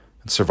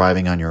 and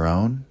surviving on your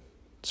own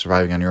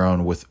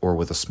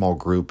with a small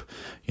group,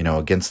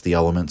 against the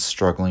elements,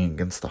 struggling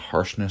against the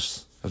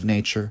harshness of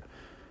nature,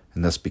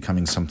 and thus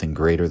becoming something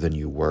greater than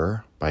you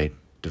were by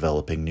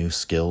developing new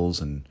skills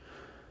and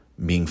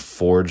being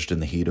forged in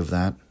the heat of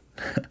that?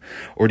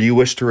 Or do you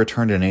wish to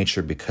return to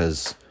nature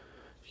because,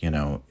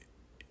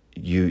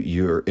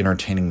 you're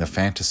entertaining the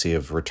fantasy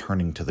of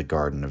returning to the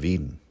Garden of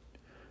Eden,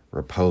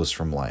 repose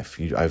from life?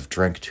 I've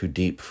drank too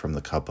deep from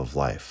the cup of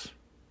life.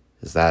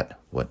 Is that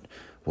what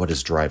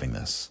is driving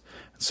this?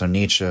 And so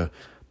Nietzsche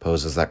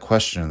poses that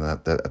question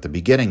that at the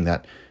beginning,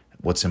 that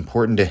what's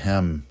important to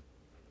him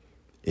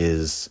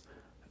is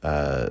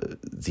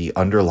the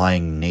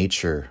underlying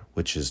nature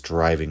which is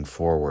driving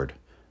forward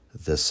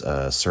this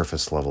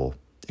surface level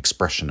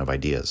expression of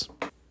ideas.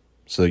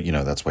 So,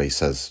 that's why he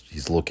says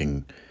he's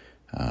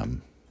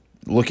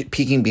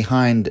peeking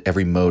behind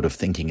every mode of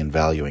thinking and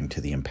valuing to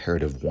the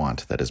imperative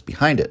want that is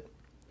behind it,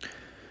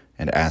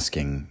 and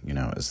asking,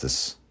 is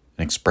this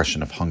an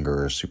expression of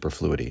hunger or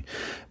superfluity?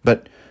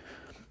 But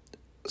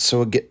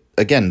so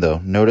again, though,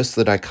 notice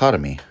the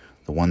dichotomy,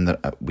 the one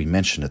that we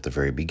mentioned at the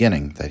very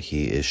beginning, that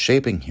he is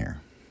shaping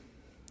here.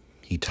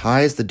 He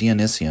ties the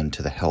Dionysian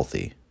to the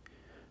healthy,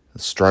 the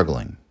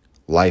struggling,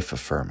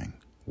 life-affirming,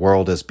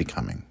 world as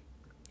becoming.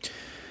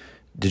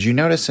 Did you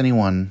notice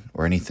anyone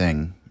or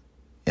anything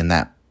in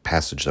that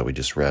passage that we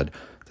just read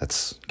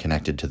that's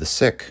connected to the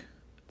sick,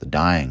 the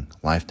dying,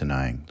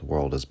 life-denying, the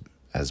world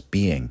as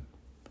being?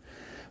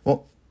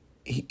 Well,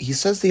 he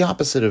says the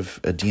opposite of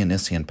a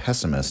Dionysian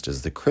pessimist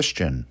is the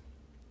Christian,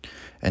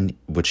 and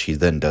which he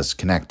then does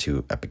connect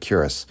to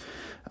Epicurus.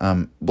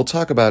 We'll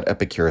talk about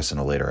Epicurus in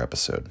a later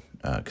episode,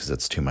 because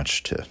it's too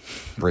much to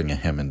bring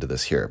him into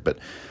this here. But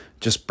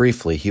just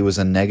briefly, he was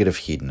a negative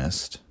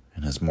hedonist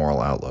in his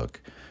moral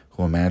outlook,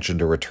 who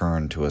imagined a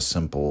return to a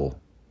simple,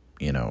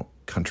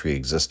 country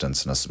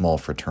existence in a small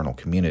fraternal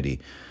community.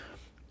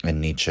 And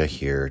Nietzsche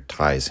here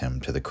ties him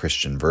to the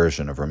Christian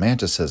version of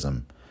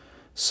Romanticism.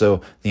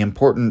 So the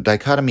important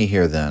dichotomy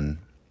here, then,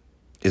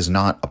 is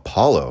not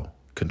Apollo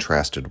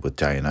contrasted with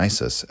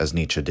Dionysus, as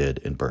Nietzsche did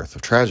in Birth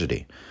of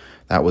Tragedy.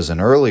 That was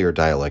an earlier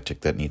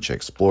dialectic that Nietzsche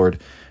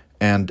explored,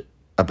 and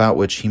about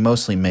which he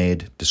mostly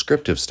made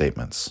descriptive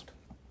statements.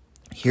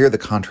 Here, the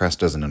contrast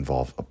doesn't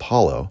involve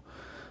Apollo.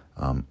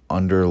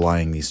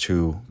 Underlying these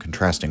two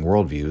contrasting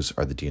worldviews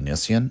are the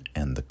Dionysian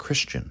and the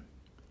Christian.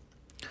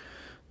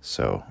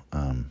 So,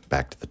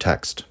 back to the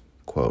text.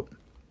 Quote,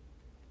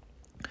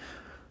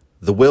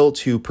 "The will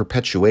to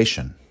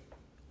perpetuation,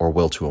 or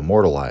will to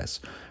immortalize,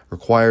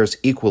 requires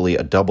equally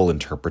a double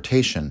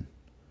interpretation.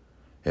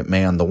 It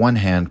may on the one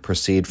hand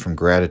proceed from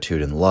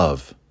gratitude and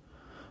love.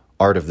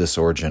 Art of this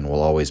origin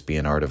will always be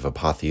an art of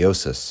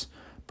apotheosis,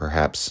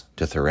 perhaps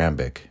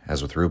dithyrambic,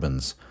 as with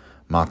Rubens,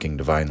 mocking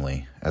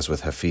divinely, as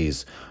with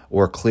Hafiz,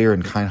 or clear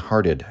and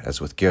kind-hearted,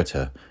 as with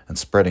Goethe, and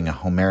spreading a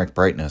Homeric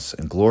brightness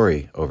and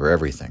glory over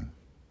everything.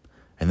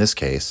 In this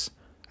case,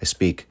 I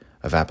speak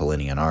of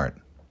Apollinian art.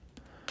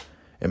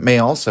 It may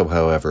also,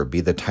 however,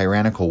 be the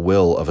tyrannical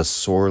will of a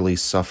sorely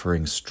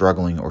suffering,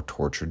 struggling, or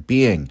tortured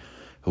being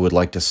who would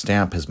like to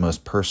stamp his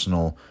most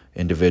personal,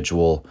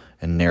 individual,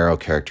 and narrow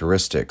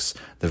characteristics,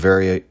 the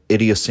very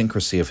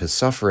idiosyncrasy of his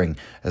suffering,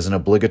 as an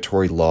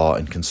obligatory law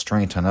and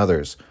constraint on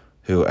others,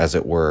 who, as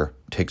it were,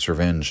 takes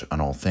revenge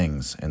on all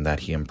things, in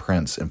that he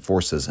imprints,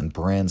 enforces, and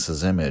brands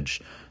his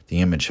image, the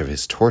image of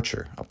his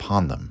torture,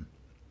 upon them.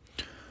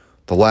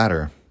 The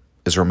latter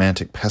is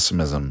romantic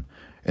pessimism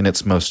in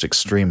its most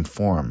extreme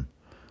form,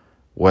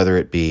 whether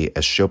it be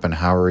as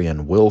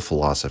Schopenhauerian will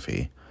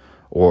philosophy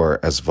or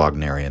as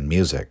Wagnerian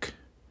music.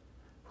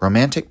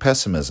 Romantic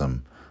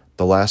pessimism,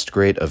 the last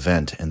great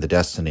event in the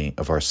destiny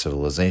of our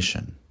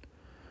civilization.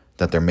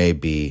 That there may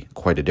be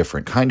quite a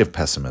different kind of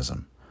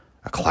pessimism,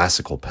 a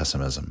classical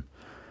pessimism.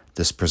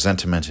 This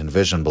presentiment and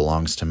vision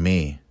belongs to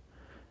me,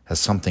 as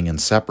something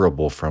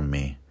inseparable from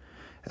me,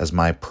 as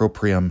my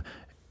proprium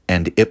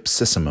and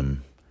ipsissimum,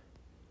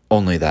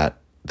 only that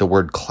the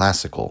word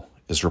classical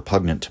is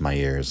repugnant to my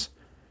ears.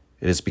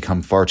 It has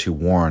become far too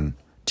worn,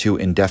 too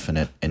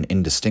indefinite and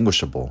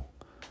indistinguishable.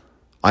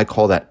 I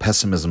call that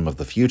pessimism of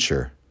the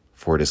future,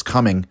 for it is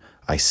coming,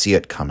 I see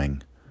it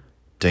coming.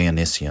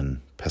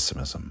 Dionysian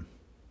pessimism."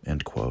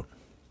 End quote.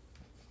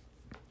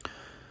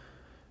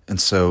 And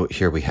so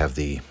here we have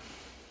the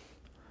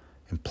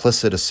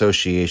implicit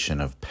association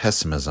of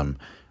pessimism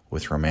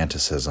with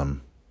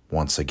romanticism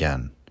once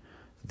again.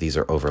 These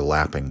are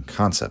overlapping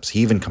concepts.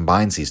 He even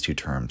combines these two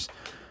terms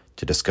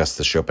to discuss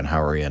the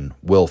Schopenhauerian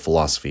will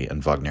philosophy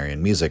and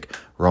Wagnerian music,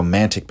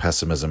 romantic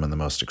pessimism in the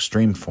most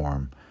extreme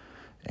form.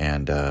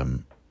 And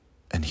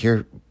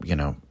here,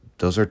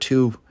 those are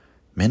two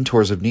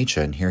mentors of Nietzsche,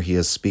 and here he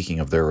is speaking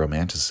of their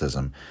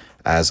romanticism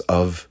as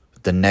of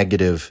the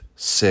negative,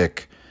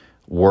 sick,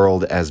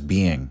 world as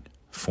being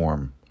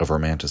form of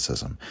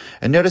romanticism.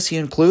 And notice he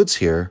includes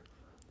here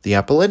the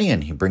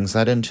Apollinian. He brings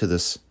that into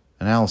this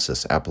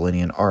analysis,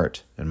 Apollinian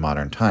art in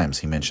modern times.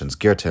 He mentions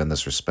Goethe in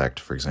this respect,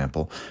 for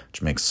example,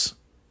 which makes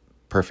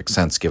perfect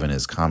sense given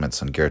his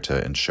comments on Goethe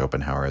and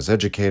Schopenhauer as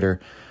educator,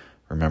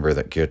 Remember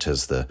that Goethe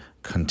is the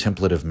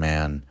contemplative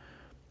man.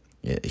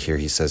 Here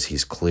he says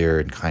he's clear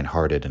and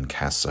kind-hearted and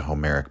casts a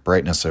Homeric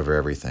brightness over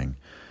everything.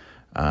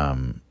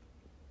 And,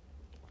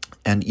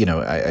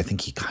 I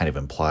think he kind of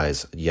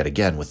implies, yet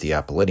again, with the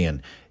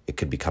Apollonian, it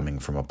could be coming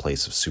from a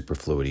place of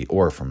superfluity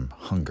or from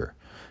hunger,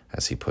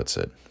 as he puts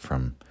it,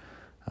 from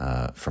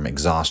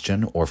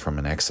exhaustion or from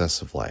an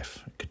excess of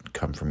life. It could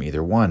come from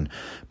either one.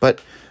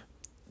 But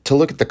to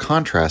look at the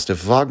contrast,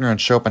 if Wagner and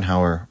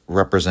Schopenhauer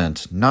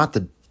represent not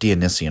the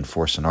Dionysian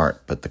force in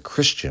art, but the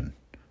Christian,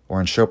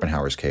 or in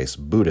Schopenhauer's case,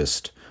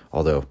 Buddhist,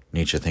 although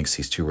Nietzsche thinks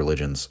these two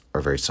religions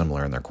are very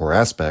similar in their core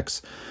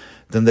aspects,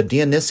 then the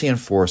Dionysian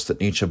force that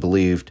Nietzsche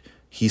believed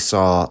he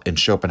saw in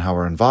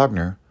Schopenhauer and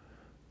Wagner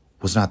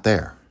was not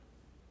there.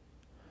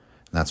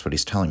 And that's what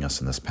he's telling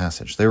us in this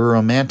passage. They were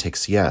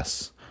romantics,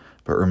 yes,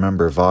 but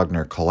remember,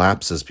 Wagner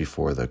collapses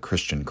before the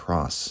Christian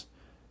cross,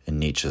 in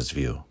Nietzsche's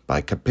view,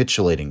 by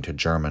capitulating to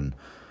German,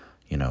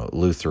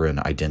 Lutheran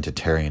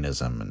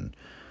identitarianism. And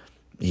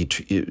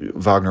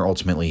Wagner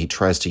ultimately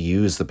tries to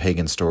use the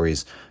pagan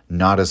stories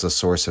not as a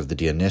source of the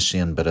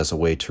Dionysian, but as a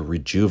way to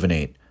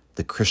rejuvenate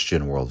the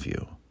Christian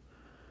worldview.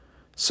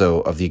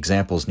 So of the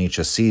examples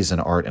Nietzsche sees in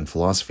art and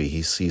philosophy,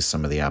 he sees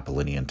some of the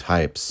Apollonian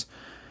types,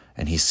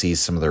 and he sees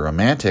some of the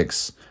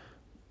romantics,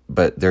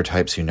 but they're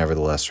types who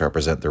nevertheless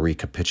represent the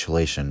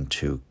recapitulation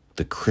to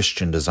the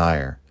Christian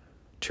desire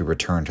to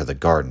return to the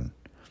garden,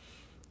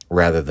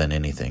 rather than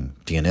anything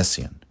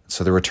Dionysian.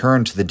 So the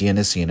return to the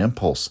Dionysian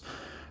impulse,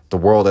 the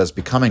world as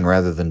becoming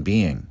rather than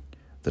being,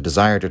 the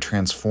desire to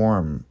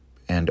transform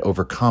and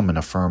overcome and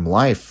affirm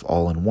life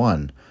all in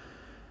one,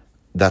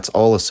 that's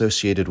all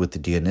associated with the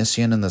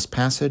Dionysian in this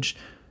passage,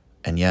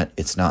 and yet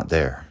it's not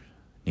there.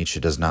 Nietzsche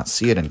does not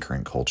see it in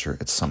current culture.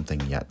 It's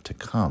something yet to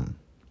come.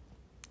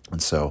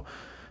 And so,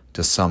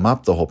 to sum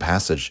up the whole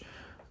passage,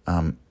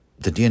 the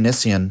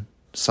Dionysian,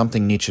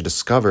 something Nietzsche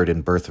discovered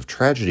in Birth of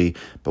Tragedy,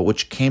 but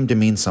which came to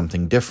mean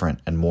something different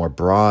and more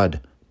broad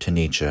to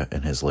Nietzsche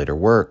in his later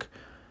work.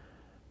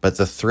 But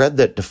the thread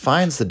that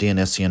defines the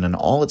Dionysian in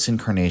all its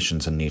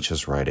incarnations in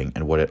Nietzsche's writing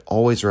and what it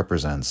always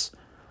represents,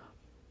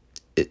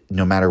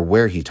 no matter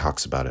where he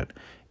talks about it,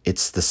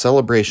 it's the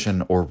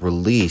celebration or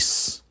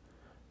release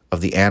of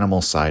the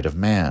animal side of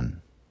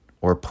man,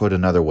 or put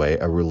another way,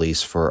 a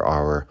release for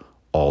our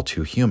all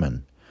too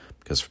human.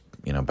 Because,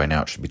 by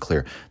now it should be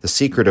clear, the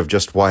secret of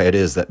just why it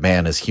is that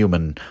man is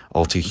human,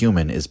 all too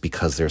human, is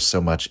because there's so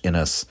much in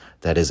us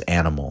that is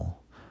animal.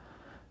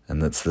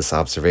 And it's this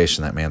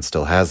observation that man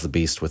still has the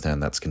beast within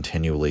that's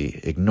continually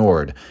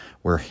ignored.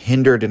 We're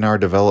hindered in our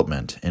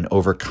development, in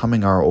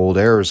overcoming our old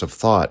errors of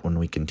thought when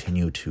we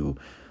continue to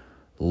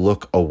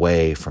look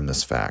away from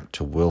this fact,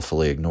 to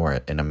willfully ignore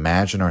it, and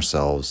imagine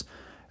ourselves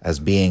as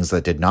beings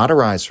that did not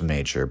arise from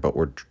nature, but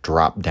were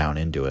dropped down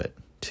into it,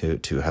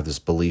 to have this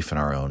belief in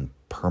our own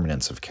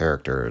permanence of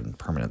character and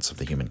permanence of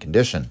the human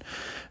condition.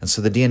 And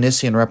so the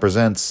Dionysian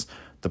represents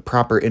the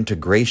proper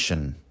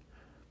integration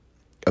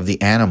of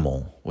the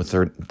animal with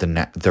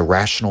the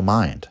rational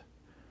mind,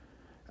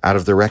 out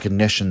of the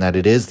recognition that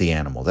it is the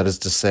animal. That is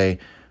to say,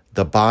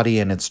 the body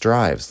and its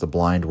drives, the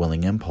blind,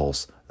 willing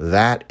impulse,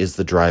 that is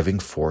the driving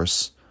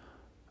force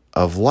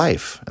of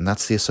life. And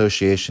that's the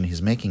association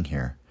he's making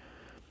here.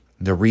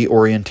 The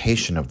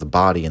reorientation of the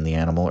body and the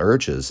animal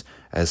urges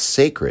as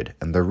sacred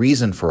and the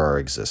reason for our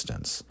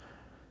existence,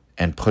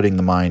 and putting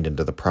the mind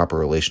into the proper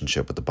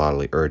relationship with the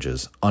bodily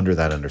urges under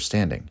that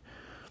understanding.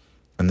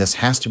 And this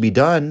has to be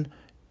done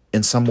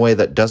in some way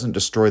that doesn't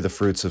destroy the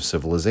fruits of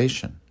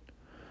civilization.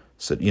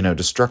 So,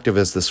 destructive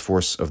as this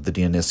force of the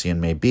Dionysian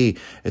may be,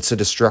 it's a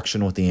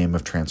destruction with the aim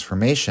of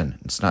transformation.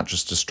 It's not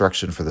just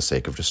destruction for the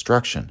sake of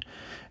destruction.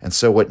 And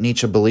so what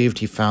Nietzsche believed,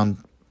 he found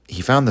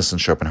this in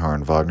Schopenhauer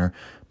and Wagner,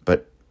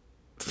 but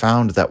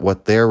found that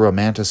what their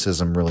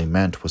romanticism really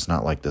meant was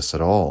not like this at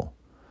all.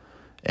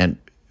 And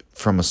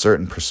from a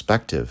certain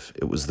perspective,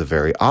 it was the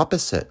very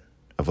opposite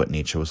of what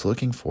Nietzsche was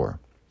looking for.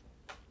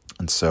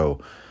 And so,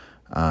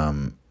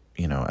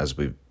 as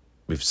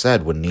we've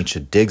said, when Nietzsche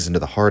digs into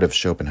the heart of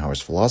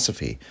Schopenhauer's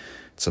philosophy,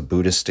 it's a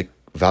Buddhistic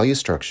value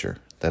structure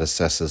that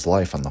assesses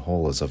life on the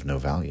whole as of no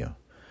value.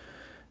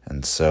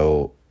 And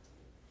so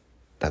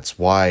that's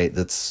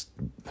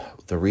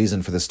the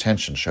reason for this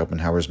tension.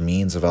 Schopenhauer's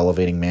means of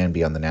elevating man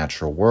beyond the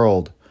natural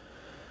world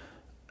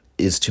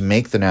is to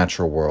make the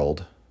natural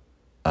world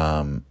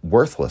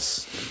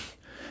worthless.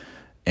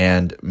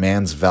 And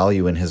man's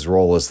value in his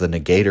role as the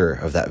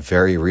negator of that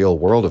very real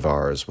world of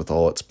ours, with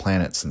all its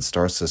planets and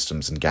star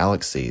systems and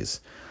galaxies,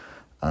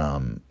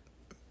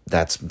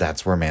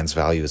 that's where man's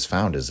value is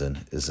found, is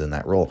in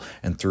that role.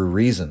 And through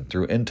reason,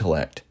 through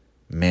intellect,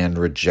 man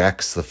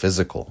rejects the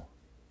physical.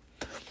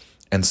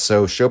 And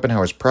so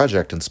Schopenhauer's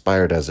project,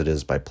 inspired as it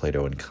is by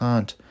Plato and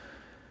Kant,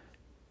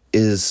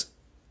 is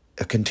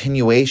a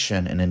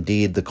continuation and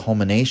indeed the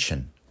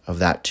culmination of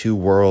that two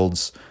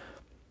worlds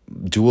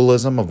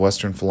dualism of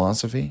Western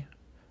philosophy,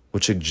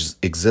 which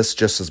exists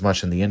just as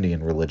much in the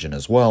Indian religion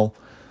as well,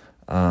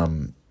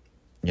 in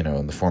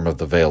the form of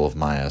the veil of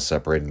Maya,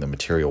 separating the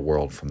material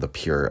world from the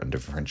pure,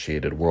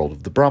 undifferentiated world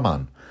of the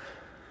Brahman.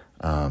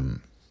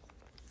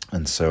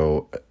 And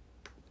so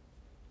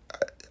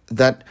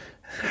that,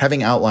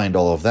 having outlined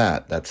all of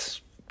that,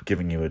 that's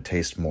giving you a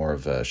taste more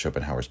of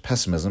Schopenhauer's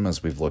pessimism,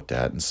 as we've looked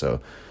at. And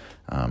so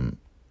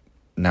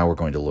now we're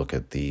going to look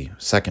at the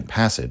second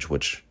passage,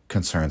 which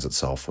concerns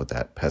itself with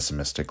that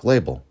pessimistic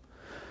label,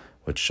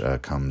 which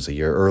comes a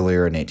year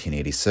earlier in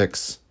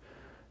 1886.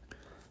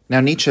 Now,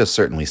 Nietzsche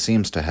certainly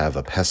seems to have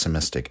a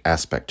pessimistic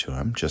aspect to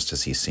him, just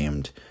as he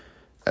seemed,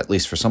 at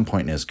least for some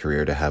point in his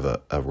career, to have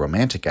a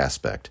romantic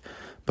aspect.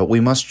 But we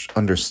must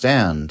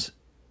understand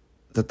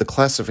that the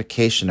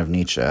classification of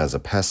Nietzsche as a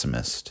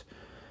pessimist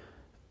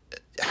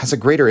has a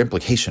greater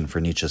implication for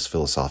Nietzsche's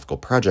philosophical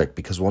project,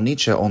 because while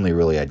Nietzsche only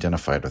really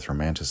identified with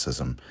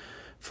Romanticism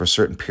for a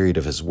certain period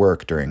of his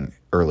work during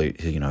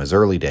his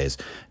early days,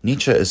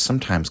 Nietzsche is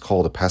sometimes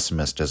called a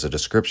pessimist as a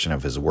description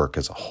of his work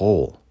as a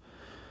whole.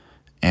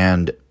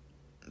 And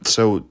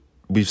so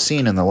we've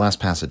seen in the last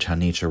passage how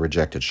Nietzsche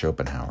rejected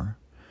Schopenhauer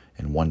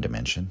in one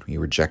dimension. He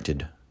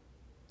rejected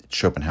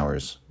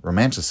Schopenhauer's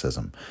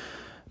Romanticism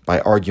by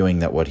arguing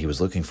that what he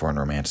was looking for in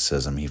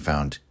Romanticism he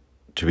found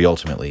to be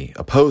ultimately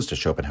opposed to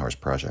Schopenhauer's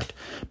project.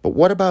 But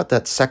what about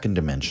that second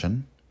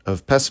dimension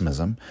of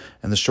pessimism?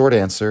 And the short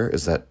answer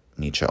is that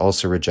Nietzsche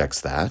also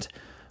rejects that.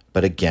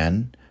 But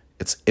again,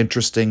 it's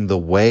interesting the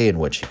way in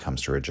which he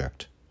comes to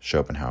reject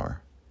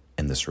Schopenhauer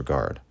in this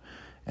regard.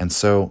 And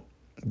so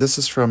this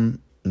is from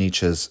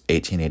Nietzsche's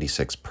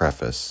 1886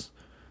 preface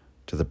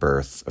to The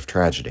Birth of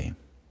Tragedy.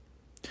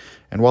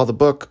 And while the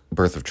book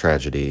Birth of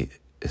Tragedy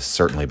has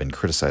certainly been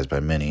criticized by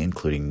many,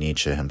 including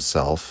Nietzsche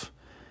himself,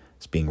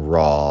 as being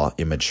raw,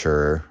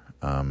 immature,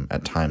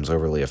 at times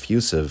overly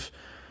effusive,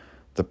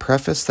 the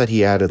preface that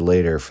he added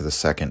later for the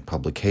second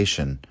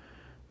publication,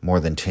 more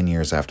than 10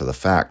 years after the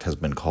fact, has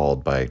been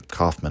called by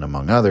Kaufman,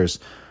 among others,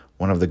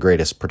 one of the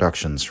greatest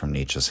productions from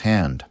Nietzsche's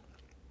hand.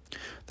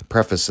 The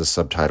preface is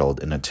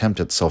subtitled An Attempt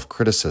at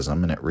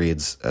Self-Criticism, and it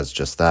reads as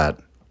just that.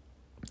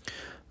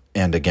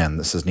 And again,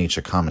 this is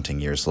Nietzsche commenting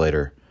years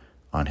later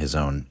on his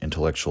own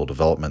intellectual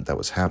development that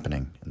was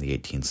happening in the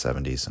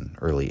 1870s and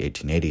early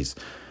 1880s.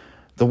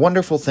 The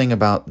wonderful thing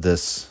about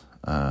this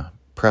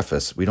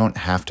preface, we don't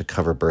have to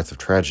cover Birth of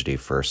Tragedy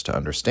first to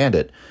understand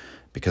it,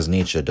 because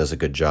Nietzsche does a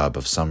good job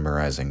of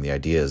summarizing the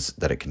ideas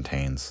that it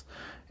contains,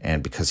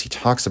 and because he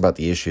talks about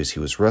the issues he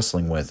was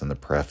wrestling with in the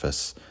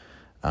preface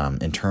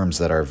in terms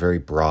that are very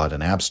broad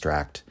and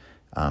abstract.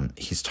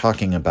 He's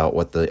talking about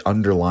what the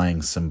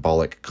underlying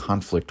symbolic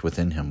conflict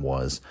within him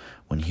was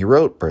when he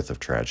wrote Birth of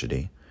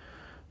Tragedy.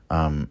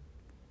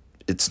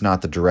 It's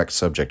not the direct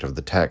subject of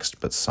the text,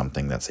 but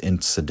something that's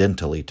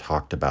incidentally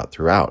talked about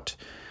throughout,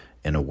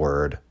 in a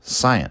word,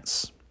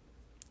 science.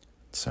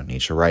 So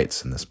Nietzsche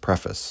writes in this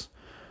preface,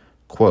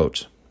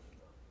 quote,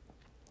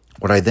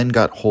 "What I then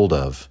got hold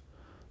of,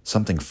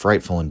 something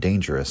frightful and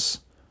dangerous,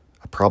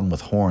 a problem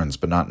with horns,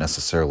 but not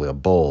necessarily a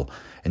bull,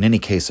 in any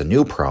case a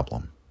new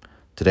problem.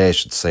 Today I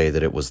should say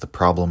that it was the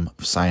problem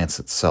of science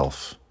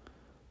itself.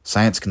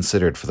 Science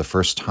considered for the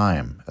first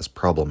time as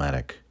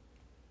problematic,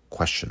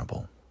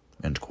 questionable."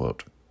 End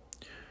quote.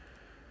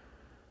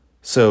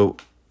 So,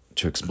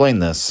 to explain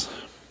this,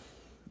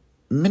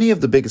 many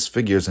of the biggest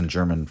figures in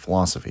German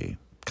philosophy,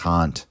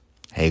 Kant,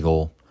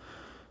 Hegel,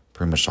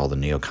 pretty much all the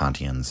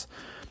neo-Kantians,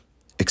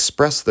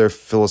 express their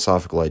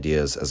philosophical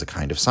ideas as a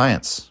kind of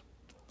science,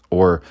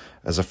 or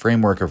as a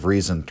framework of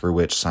reason through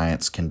which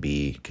science can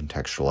be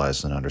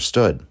contextualized and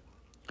understood.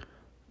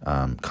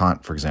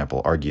 Kant, for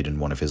example, argued in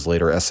one of his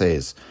later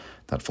essays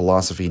that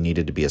philosophy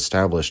needed to be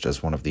established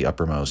as one of the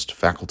uppermost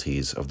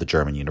faculties of the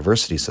German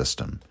university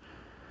system.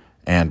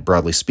 And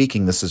broadly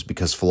speaking, this is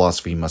because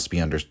philosophy must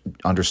be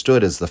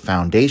understood as the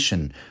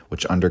foundation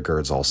which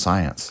undergirds all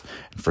science.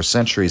 And for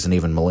centuries and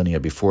even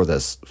millennia before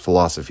this,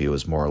 philosophy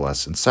was more or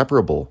less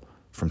inseparable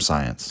from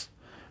science,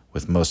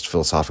 with most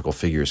philosophical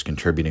figures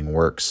contributing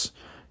works,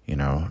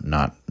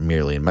 not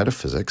merely in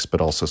metaphysics,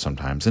 but also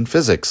sometimes in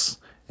physics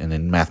and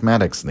in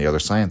mathematics and the other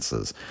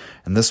sciences.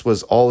 And this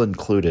was all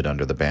included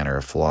under the banner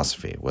of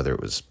philosophy, whether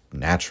it was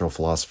natural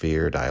philosophy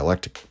or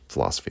dialectic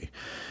philosophy.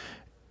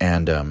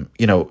 And,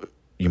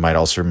 you might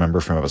also remember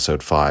from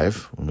episode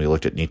 5, when we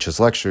looked at Nietzsche's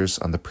lectures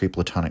on the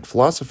pre-Platonic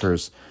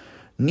philosophers,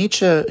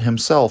 Nietzsche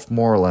himself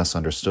more or less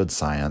understood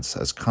science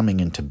as coming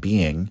into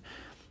being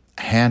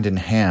hand in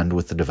hand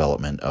with the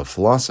development of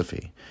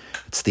philosophy.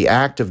 It's the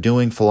act of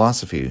doing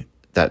philosophy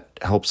that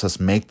helps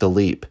us make the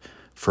leap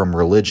from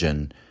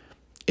religion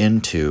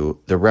into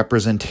the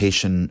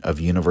representation of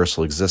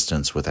universal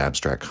existence with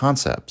abstract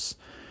concepts.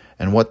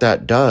 And what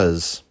that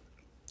does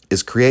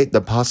is create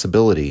the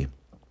possibility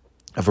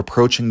of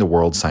approaching the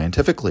world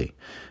scientifically.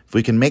 If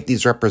we can make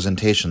these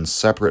representations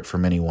separate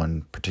from any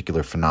one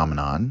particular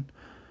phenomenon,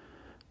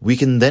 we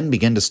can then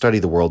begin to study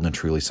the world in a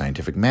truly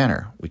scientific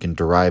manner. We can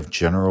derive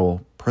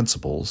general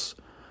principles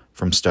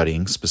from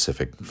studying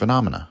specific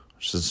phenomena,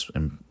 which is,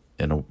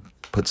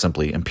 put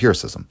simply,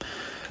 empiricism.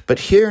 But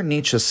here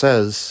Nietzsche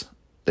says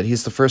that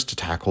he's the first to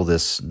tackle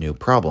this new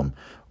problem,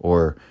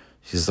 or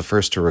he's the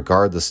first to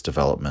regard this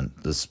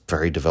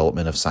very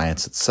development of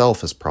science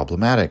itself, as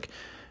problematic.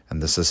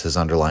 And this is his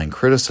underlying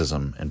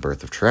criticism in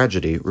Birth of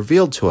Tragedy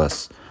revealed to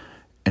us.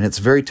 And it's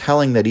very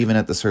telling that even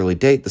at this early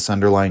date, this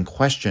underlying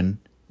question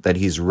that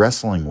he's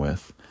wrestling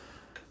with,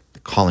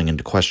 calling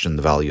into question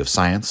the value of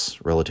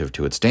science relative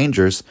to its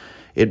dangers,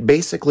 it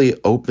basically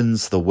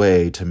opens the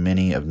way to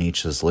many of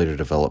Nietzsche's later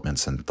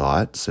developments in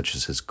thought, such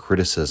as his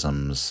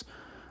criticisms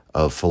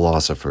of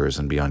philosophers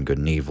in Beyond Good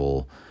and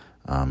Evil,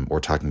 or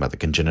talking about the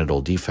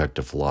congenital defect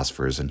of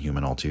philosophers in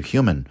Human All Too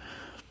Human.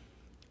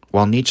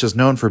 While Nietzsche is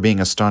known for being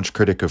a staunch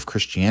critic of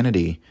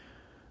Christianity,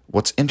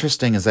 what's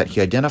interesting is that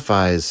he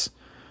identifies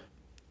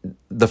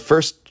the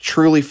first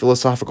truly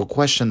philosophical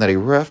question that he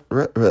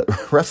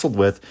wrestled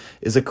with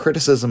is a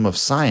criticism of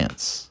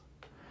science.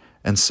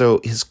 And so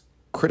his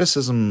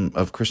criticism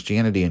of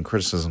Christianity and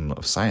criticism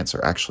of science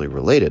are actually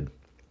related.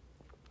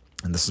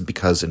 And this is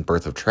because in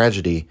Birth of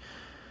Tragedy,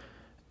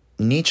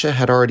 Nietzsche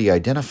had already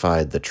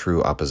identified the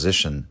true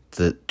opposition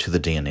to the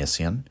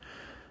Dionysian,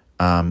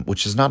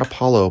 which is not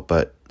Apollo,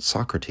 but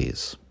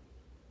Socrates.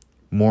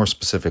 More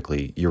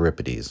specifically,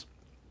 Euripides.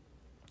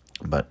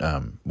 But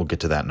we'll get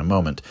to that in a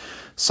moment.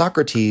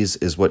 Socrates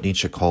is what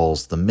Nietzsche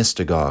calls the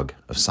mystagogue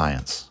of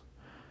science.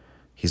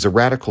 He's a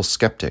radical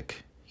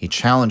skeptic. He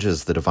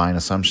challenges the divine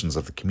assumptions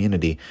of the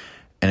community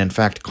and in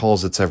fact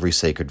calls its every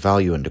sacred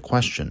value into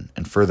question.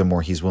 And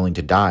furthermore, he's willing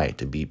to die,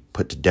 to be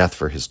put to death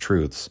for his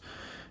truths.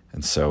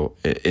 And so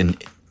in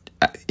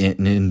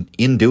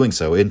doing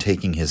so, in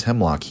taking his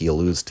hemlock, he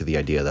alludes to the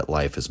idea that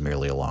life is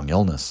merely a long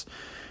illness.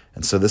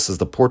 And so this is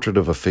the portrait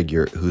of a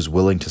figure who's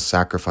willing to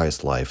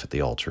sacrifice life at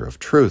the altar of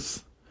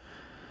truth.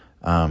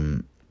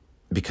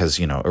 Because,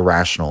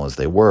 irrational as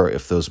they were,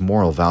 if those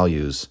moral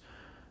values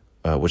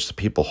which the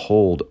people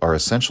hold are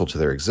essential to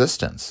their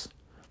existence,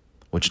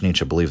 which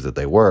Nietzsche believed that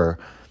they were,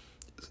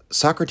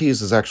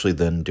 Socrates is actually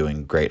then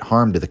doing great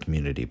harm to the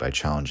community by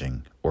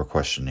challenging or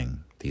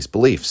questioning these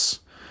beliefs.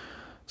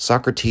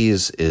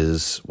 Socrates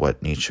is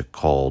what Nietzsche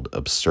called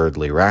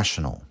absurdly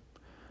rational.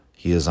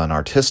 He is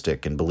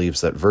unartistic and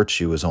believes that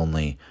virtue is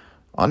only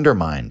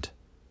undermined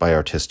by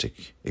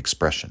artistic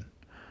expression.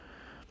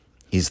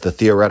 He's the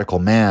theoretical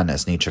man,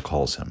 as Nietzsche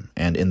calls him,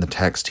 and in the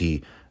text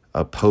he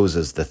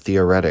opposes the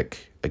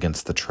theoretic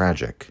against the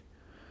tragic.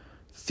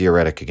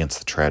 Theoretic against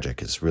the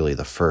tragic is really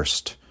the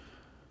first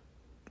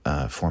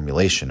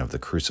formulation of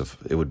the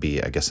it would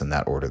be, I guess in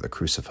that order, the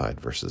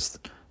crucified versus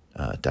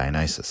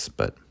Dionysus.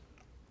 But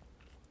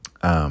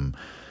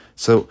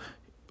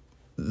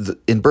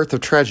in Birth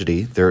of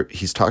Tragedy,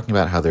 he's talking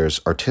about how there's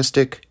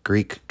artistic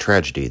Greek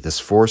tragedy, this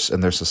force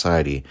in their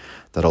society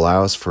that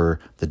allows for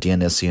the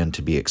Dionysian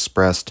to be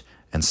expressed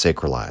and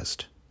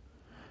sacralized.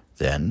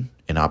 Then,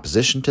 in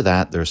opposition to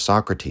that, there's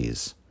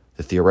Socrates,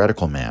 the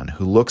theoretical man,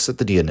 who looks at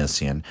the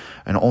Dionysian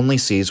and only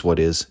sees what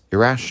is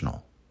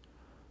irrational,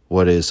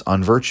 what is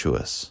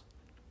unvirtuous,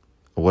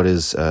 what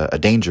is a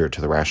danger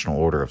to the rational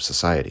order of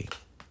society.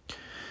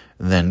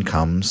 And then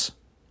comes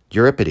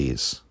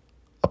Euripides,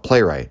 a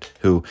playwright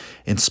who,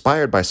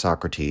 inspired by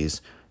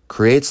Socrates,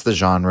 creates the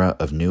genre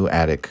of New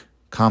Attic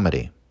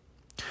comedy.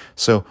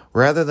 So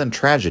rather than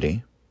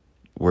tragedy,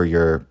 where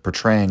you're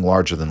portraying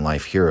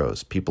larger-than-life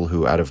heroes, people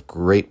who out of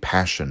great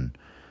passion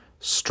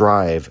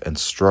strive and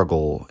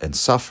struggle and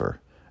suffer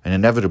and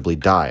inevitably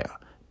die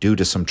due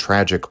to some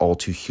tragic,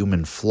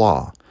 all-too-human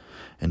flaw.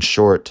 In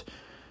short,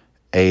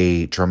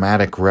 a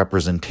dramatic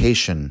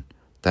representation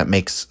that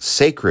makes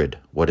sacred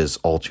what is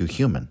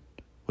all-too-human,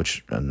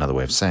 which, another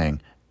way of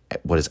saying,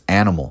 what is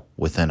animal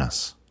within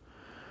us.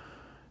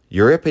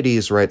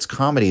 Euripides writes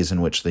comedies in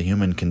which the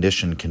human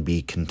condition can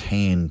be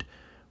contained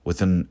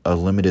within a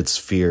limited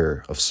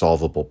sphere of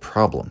solvable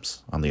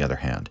problems, on the other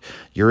hand.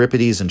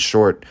 Euripides, in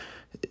short,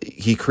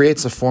 he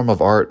creates a form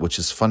of art which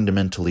is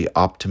fundamentally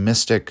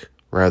optimistic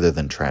rather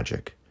than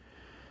tragic.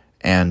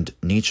 And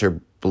Nietzsche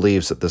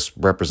believes that this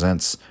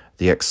represents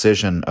the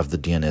excision of the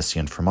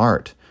Dionysian from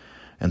art.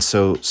 And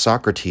so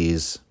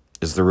Socrates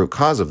is the root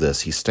cause of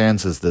this. He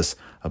stands as this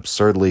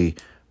absurdly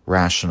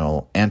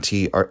rational,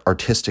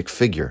 anti-artistic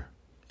figure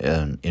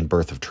in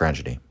Birth of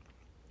Tragedy.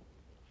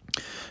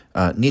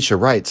 Nietzsche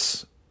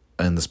writes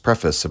in this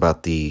preface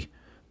about the,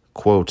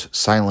 quote,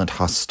 silent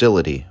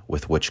hostility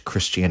with which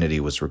Christianity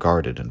was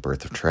regarded in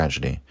Birth of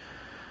Tragedy.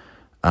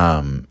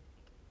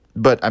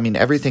 But,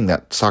 everything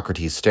that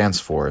Socrates stands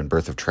for in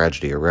Birth of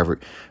Tragedy, or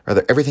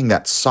rather everything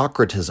that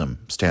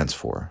Socratism stands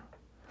for,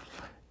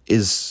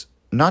 is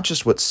not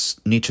just what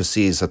Nietzsche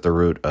sees at the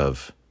root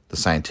of the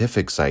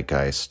scientific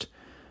zeitgeist,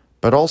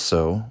 but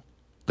also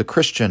the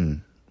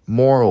Christian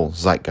moral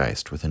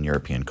zeitgeist within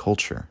European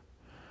culture.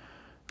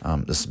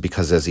 This is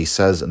because, as he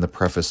says in the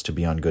preface to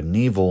Beyond Good and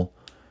Evil,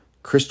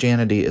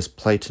 Christianity is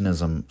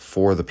Platonism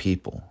for the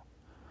people.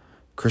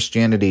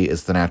 Christianity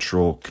is the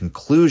natural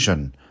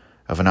conclusion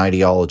of an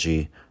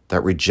ideology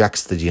that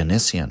rejects the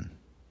Dionysian.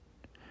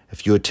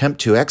 If you attempt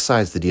to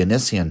excise the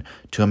Dionysian,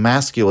 to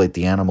emasculate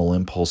the animal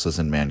impulses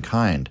in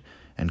mankind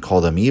and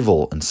call them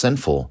evil and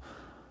sinful,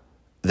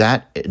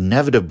 that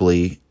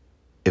inevitably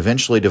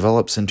eventually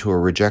develops into a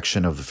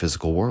rejection of the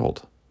physical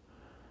world.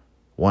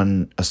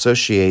 One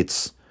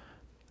associates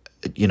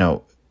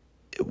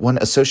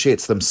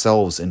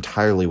themselves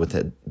entirely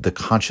with the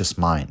conscious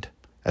mind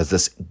as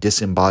this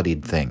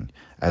disembodied thing,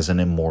 as an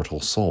immortal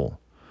soul.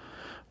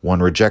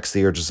 One rejects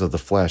the urges of the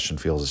flesh and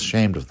feels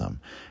ashamed of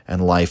them,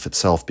 and life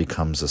itself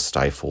becomes a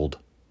stifled,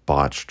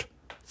 botched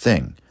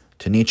thing.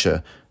 To Nietzsche,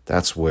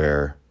 that's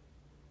where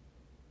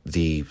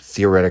the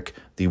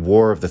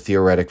war of the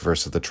theoretic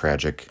versus the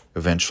tragic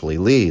eventually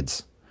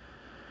leads.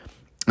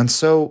 And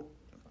so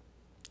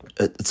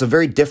it's a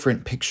very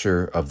different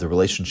picture of the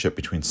relationship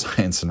between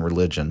science and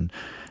religion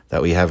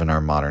that we have in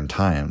our modern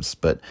times.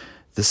 But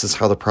this is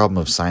how the problem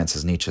of science,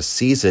 as Nietzsche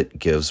sees it,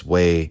 gives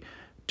way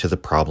to the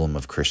problem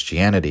of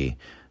Christianity.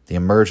 The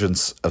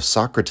emergence of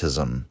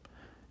Socratism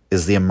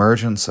is the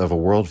emergence of a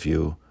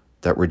worldview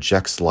that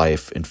rejects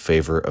life in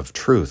favor of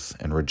truth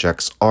and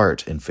rejects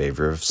art in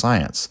favor of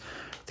science.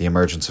 The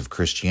emergence of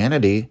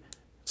Christianity,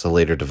 it's a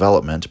later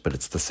development, but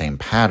it's the same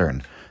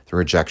pattern. The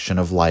rejection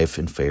of life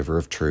in favor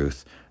of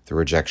truth, the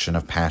rejection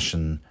of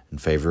passion in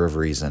favor of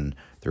reason,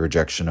 the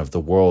rejection of the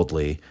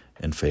worldly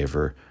in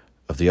favor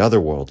of the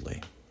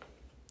otherworldly.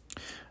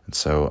 And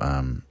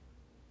so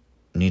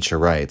Nietzsche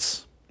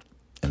writes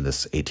in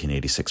this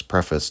 1886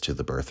 preface to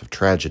The Birth of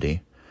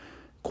Tragedy,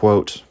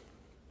 quote,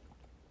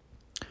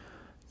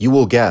 "You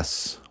will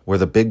guess where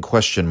the big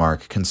question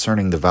mark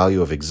concerning the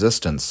value of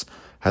existence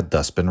had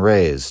thus been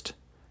raised.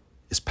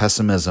 Is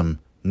pessimism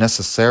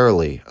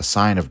necessarily a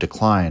sign of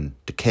decline,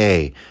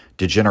 decay,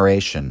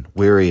 degeneration,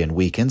 weary and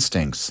weak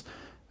instincts,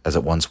 as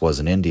it once was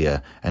in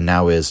India, and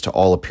now is to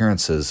all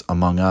appearances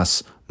among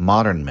us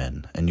modern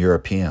men and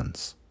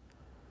Europeans?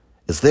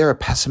 Is there a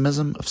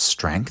pessimism of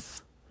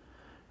strength?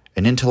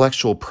 An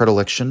intellectual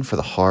predilection for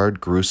the hard,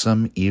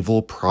 gruesome,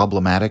 evil,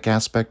 problematic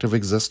aspect of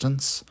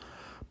existence,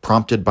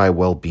 prompted by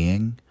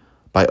well-being,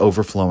 by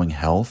overflowing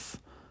health,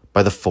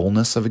 by the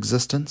fullness of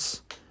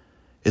existence?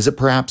 Is it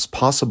perhaps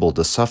possible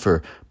to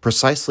suffer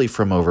precisely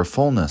from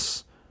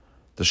overfullness,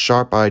 the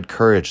sharp-eyed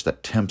courage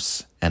that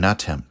tempts and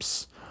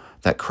attempts,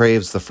 that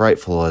craves the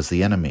frightful as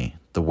the enemy,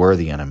 the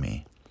worthy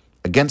enemy,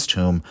 against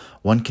whom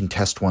one can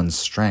test one's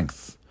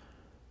strength,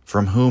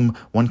 from whom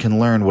one can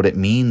learn what it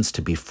means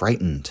to be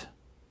frightened?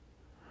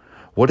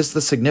 What is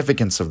the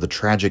significance of the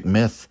tragic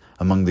myth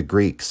among the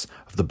Greeks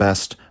of the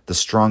best, the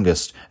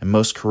strongest, and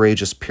most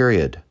courageous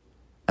period,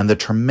 and the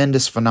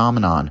tremendous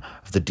phenomenon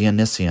of the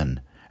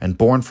Dionysian, and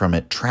born from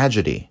it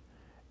tragedy?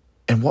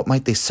 And what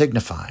might they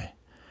signify?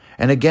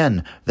 And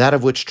again, that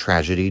of which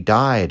tragedy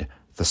died,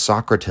 the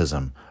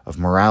Socratism of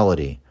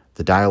morality,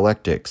 the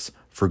dialectics,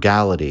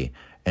 frugality,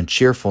 and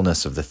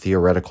cheerfulness of the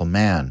theoretical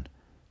man.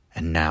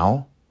 And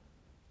now?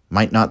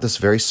 Might not this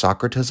very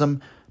Socratism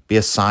be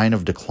a sign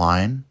of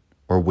decline,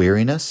 or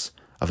weariness,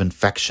 of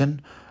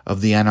infection,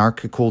 of the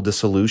anarchical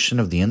dissolution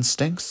of the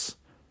instincts?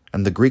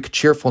 And the Greek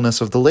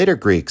cheerfulness of the later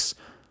Greeks,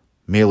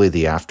 merely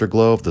the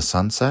afterglow of the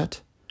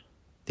sunset?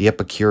 The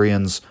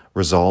Epicureans'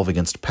 resolve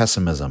against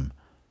pessimism,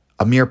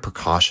 a mere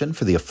precaution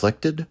for the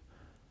afflicted?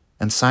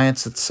 And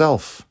science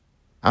itself,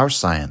 our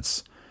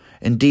science,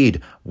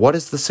 indeed, what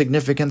is the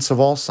significance of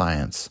all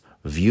science,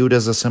 viewed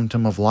as a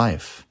symptom of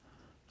life?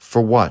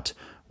 For what,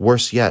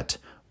 worse yet,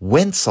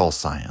 whence all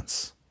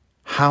science?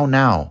 How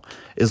now?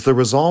 Is the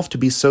resolve to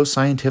be so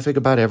scientific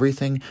about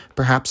everything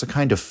perhaps a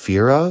kind of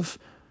fear of,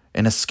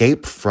 an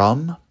escape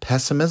from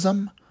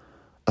pessimism?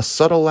 A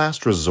subtle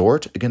last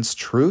resort against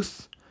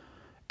truth?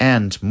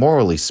 And,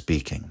 morally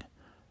speaking,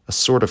 a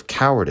sort of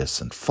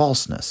cowardice and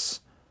falseness?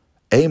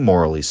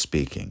 Amorally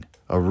speaking,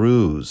 a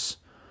ruse?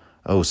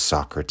 O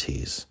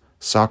Socrates,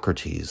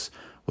 Socrates,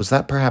 was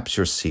that perhaps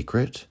your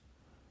secret?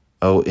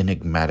 O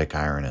enigmatic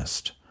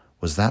ironist,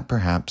 was that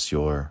perhaps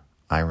your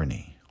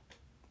irony?"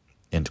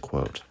 End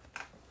quote.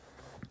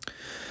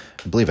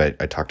 I believe I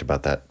talked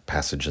about that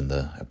passage in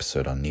the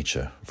episode on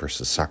Nietzsche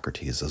versus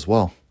Socrates as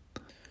well.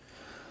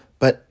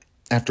 But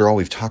after all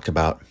we've talked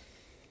about,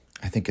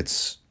 I think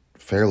it's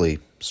fairly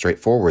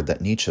straightforward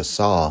that Nietzsche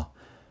saw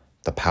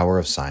the power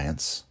of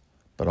science,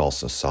 but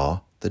also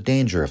saw the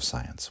danger of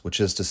science, which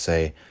is to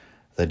say,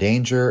 the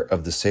danger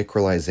of the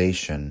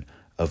sacralization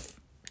of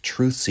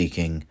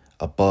truth-seeking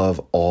above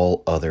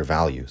all other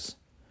values.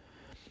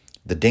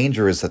 The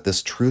danger is that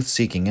this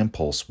truth-seeking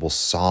impulse will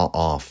saw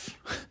off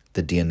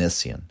the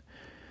Dionysian.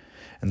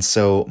 And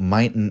so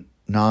might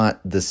not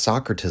this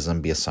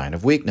Socratism be a sign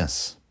of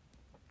weakness?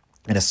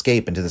 An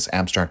escape into this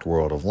abstract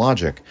world of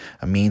logic,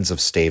 a means of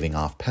staving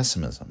off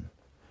pessimism?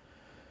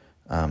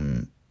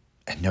 And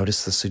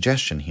notice the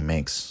suggestion he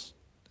makes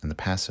in the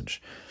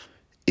passage.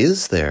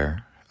 Is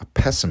there a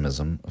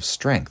pessimism of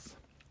strength?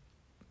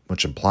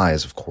 Which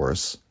implies, of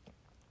course,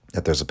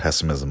 that there's a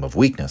pessimism of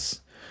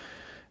weakness.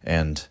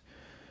 And,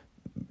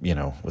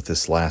 with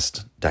this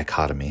last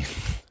dichotomy,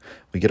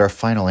 we get our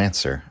final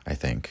answer, I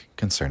think,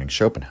 concerning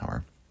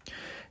Schopenhauer.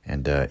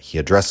 And he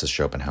addresses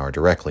Schopenhauer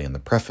directly in the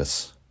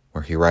preface,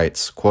 where he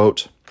writes,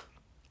 quote,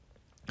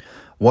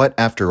 "What,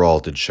 after all,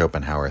 did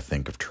Schopenhauer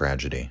think of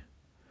tragedy?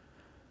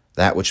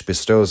 That which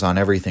bestows on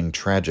everything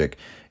tragic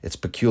its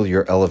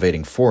peculiar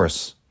elevating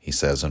force, he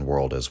says in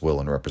World as Will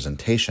and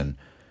Representation,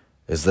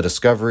 is the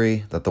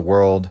discovery that the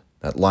world,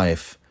 that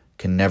life,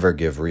 can never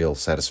give real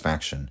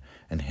satisfaction,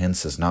 and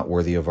hence is not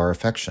worthy of our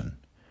affection.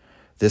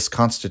 This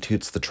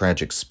constitutes the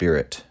tragic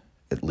spirit.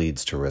 it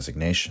leads to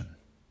resignation.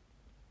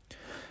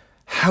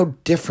 How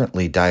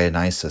differently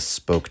Dionysus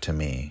spoke to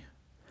me.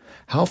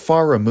 How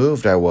far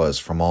removed I was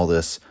from all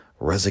this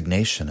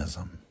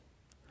resignationism.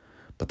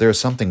 But there is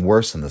something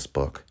worse in this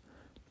book,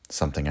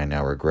 something I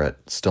now regret.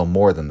 Still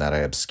more than that, I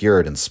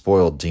obscured and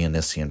spoiled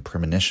Dionysian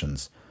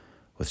premonitions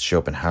with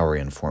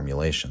Schopenhauerian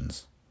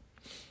formulations.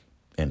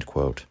 End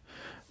quote.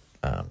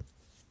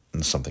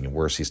 And something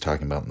worse he's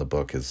talking about in the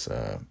book is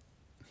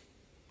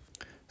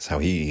how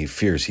he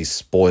fears he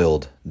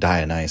spoiled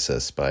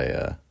Dionysus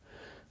by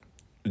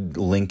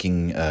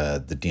linking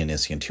the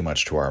Dionysian too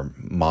much to our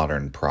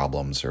modern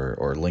problems,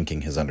 or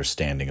linking his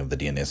understanding of the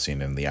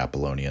Dionysian and the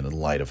Apollonian in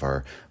light of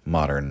our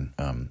modern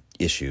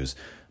issues.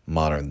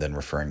 Modern then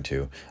referring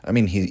to, I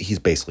mean, he's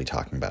basically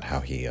talking about how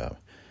he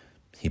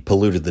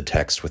polluted the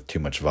text with too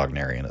much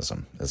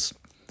Wagnerianism, is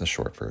the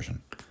short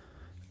version.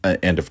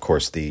 And of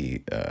course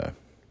the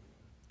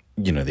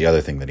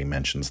other thing that he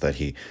mentions, that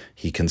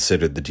he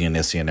considered the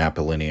Dionysian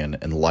Apollonian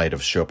in light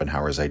of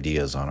Schopenhauer's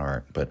ideas on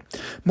art. But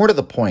more to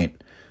the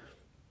point,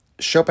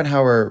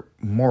 Schopenhauer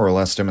more or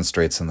less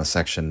demonstrates in the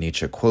section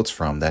Nietzsche quotes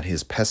from that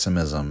his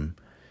pessimism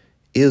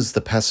is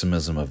the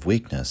pessimism of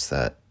weakness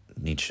that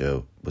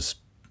Nietzsche was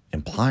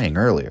implying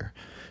earlier.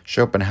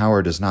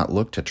 Schopenhauer does not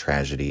look to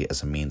tragedy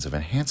as a means of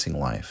enhancing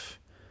life,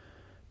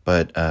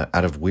 but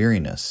out of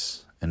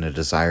weariness and a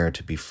desire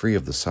to be free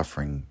of the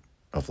suffering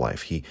of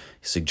life. He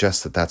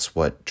suggests that that's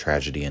what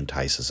tragedy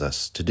entices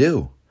us to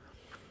do,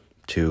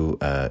 to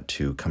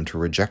come to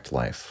reject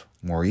life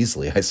more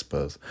easily, I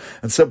suppose.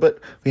 And so, but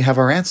we have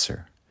our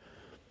answer.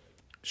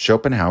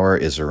 Schopenhauer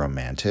is a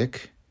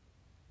romantic,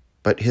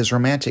 but his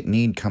romantic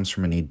need comes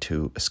from a need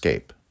to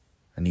escape,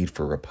 a need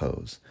for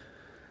repose.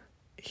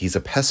 He's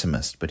a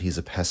pessimist, but he's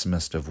a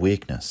pessimist of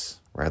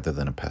weakness rather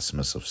than a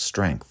pessimist of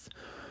strength.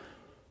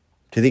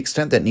 To the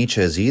extent that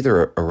Nietzsche is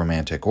either a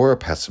romantic or a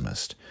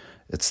pessimist,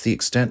 it's the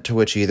extent to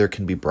which either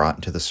can be brought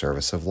into the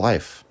service of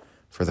life,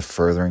 for the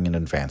furthering and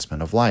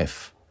advancement of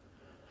life.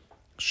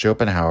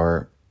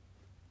 Schopenhauer,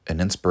 an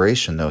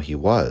inspiration though he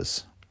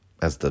was,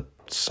 as the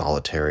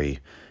solitary,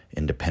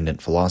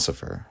 independent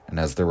philosopher, and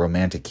as the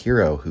romantic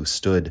hero who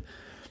stood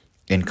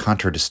in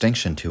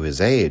contradistinction to his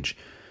age,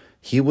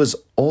 he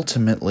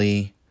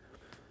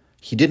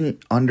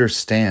didn't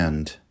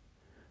understand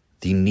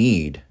the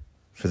need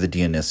for the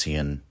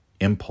Dionysian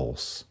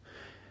impulse.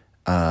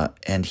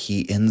 And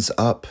he ends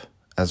up,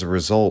 as a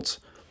result,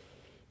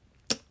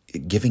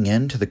 giving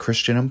in to the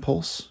Christian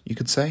impulse, you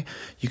could say.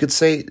 You could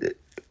say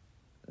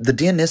the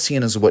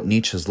Dionysian is what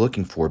Nietzsche is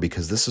looking for,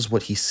 because this is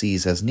what he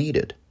sees as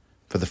needed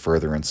for the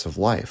furtherance of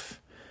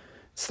life.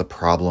 It's the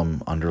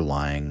problem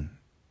underlying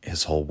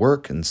his whole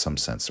work in some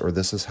sense, or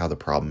this is how the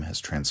problem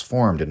has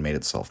transformed and made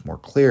itself more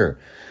clear,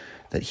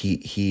 that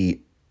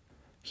he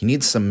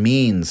needs some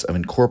means of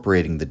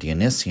incorporating the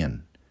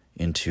Dionysian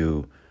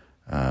into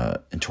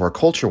our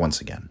culture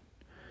once again.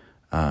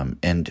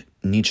 And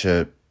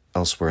Nietzsche,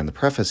 elsewhere in the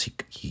preface,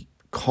 he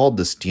called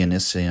this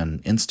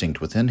Dionysian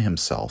instinct within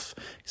himself.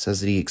 He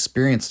says that he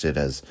experienced it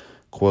as,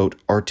 quote,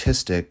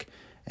 artistic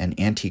and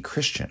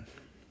anti-Christian.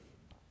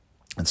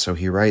 And so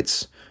he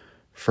writes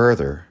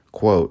further,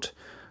 quote,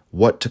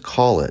 "What to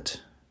call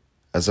it?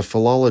 As a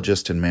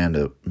philologist and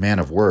man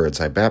of words,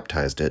 I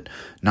baptized it,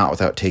 not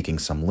without taking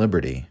some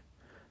liberty.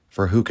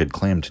 For who could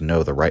claim to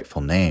know the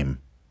rightful name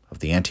of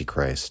the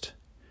Antichrist?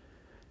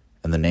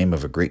 In the name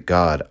of a Greek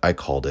god, I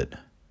called it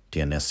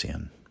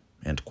Dionysian."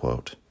 End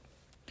quote.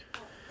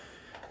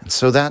 And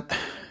so that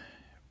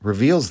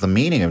reveals the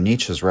meaning of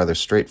Nietzsche's rather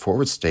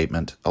straightforward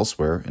statement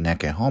elsewhere in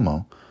Ecce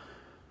Homo,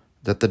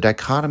 that the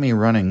dichotomy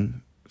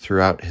running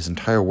throughout his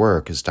entire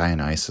work is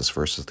Dionysus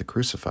versus the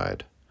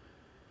crucified.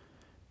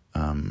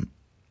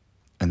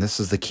 And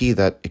this is the key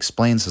that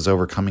explains his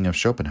overcoming of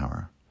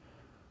Schopenhauer.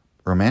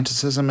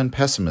 Romanticism and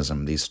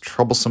pessimism, these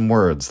troublesome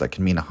words that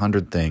can mean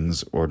 100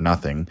 things or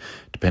nothing,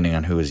 depending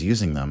on who is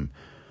using them,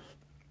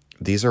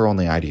 these are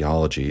only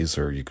ideologies,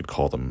 or you could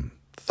call them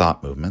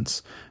thought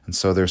movements, and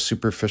so they're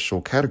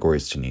superficial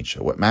categories to Nietzsche.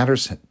 What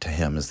matters to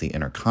him is the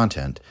inner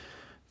content,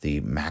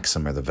 the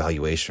maxim or the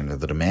valuation or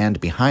the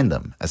demand behind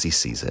them, as he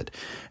sees it.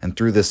 And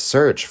through this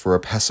search for a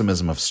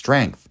pessimism of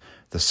strength,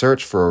 the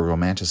search for a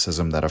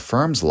romanticism that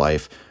affirms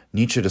life,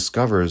 Nietzsche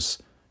discovers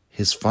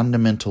his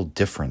fundamental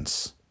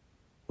difference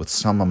with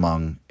some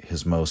among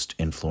his most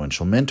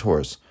influential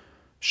mentors: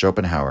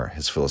 Schopenhauer,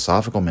 his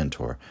philosophical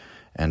mentor,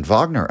 and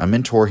Wagner, a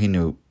mentor he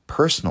knew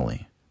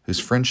personally, whose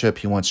friendship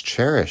he once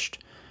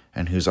cherished,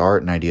 and whose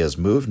art and ideas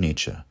moved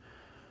Nietzsche.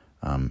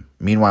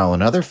 Meanwhile,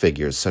 in other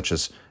figures, such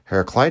as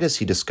Heraclitus,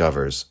 he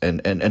discovers,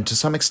 and to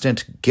some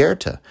extent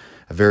Goethe,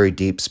 a very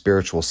deep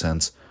spiritual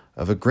sense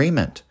of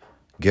agreement.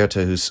 Goethe,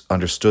 who's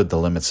understood the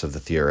limits of the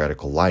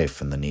theoretical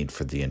life and the need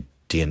for the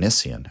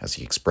Dionysian, as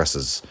he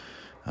expresses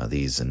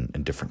these in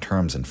different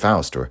terms in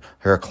Faust, or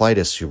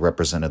Heraclitus, who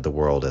represented the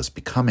world as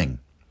becoming.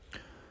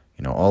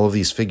 You know, all of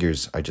these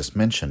figures I just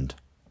mentioned,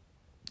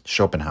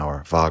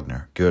 Schopenhauer,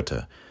 Wagner,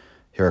 Goethe,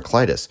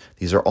 Heraclitus,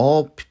 these are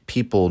all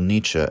people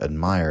Nietzsche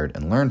admired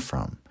and learned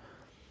from.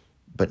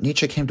 But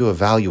Nietzsche came to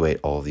evaluate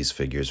all of these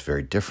figures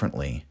very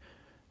differently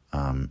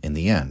in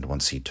the end,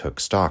 once he took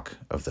stock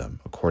of them,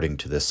 according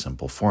to this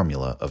simple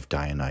formula of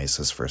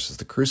Dionysus versus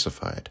the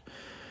crucified.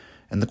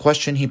 And the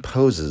question he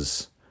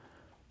poses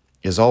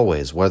is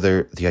always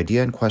whether the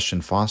idea in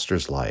question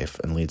fosters life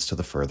and leads to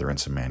the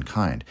furtherance of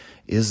mankind.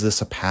 Is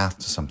this a path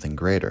to something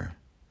greater?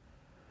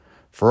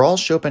 For all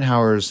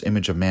Schopenhauer's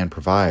image of man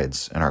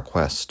provides in our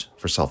quest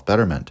for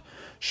self-betterment,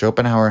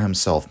 Schopenhauer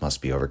himself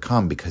must be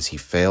overcome because he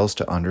fails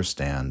to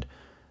understand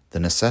the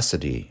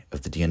necessity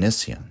of the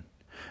Dionysian.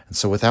 And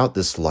so without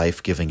this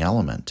life-giving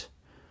element,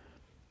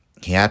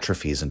 he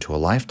atrophies into a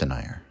life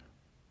denier.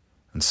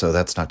 And so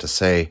that's not to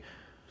say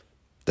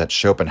that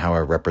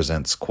Schopenhauer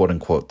represents,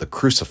 quote-unquote, the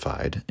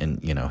crucified in,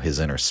 his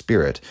inner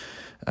spirit,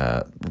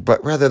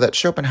 but rather that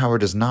Schopenhauer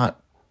does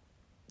not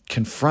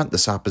confront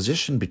this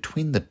opposition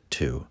between the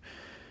two.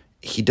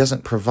 He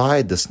doesn't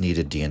provide this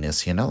needed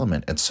Dionysian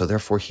element, and so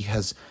therefore he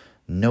has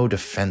no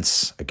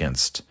defense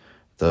against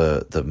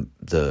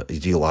the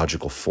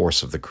ideological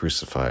force of the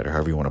crucified, or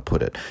however you want to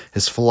put it.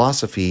 His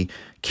philosophy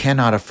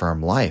cannot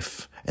affirm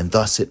life, and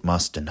thus it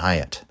must deny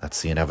it.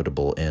 That's the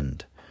inevitable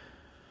end.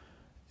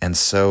 And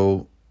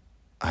so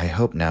I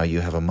hope now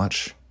you have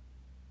much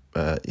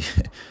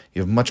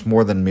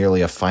more than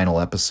merely a final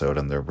episode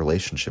on the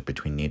relationship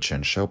between Nietzsche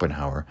and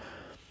Schopenhauer,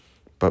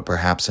 but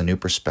perhaps a new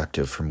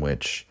perspective from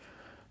which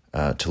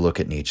to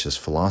look at Nietzsche's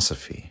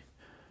philosophy.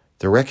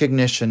 The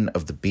recognition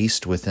of the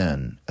beast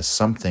within as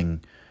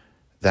something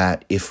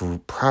that, if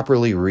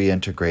properly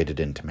reintegrated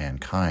into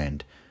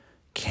mankind,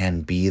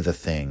 can be the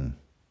thing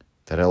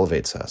that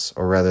elevates us,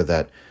 or rather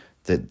that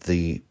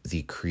the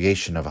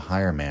creation of a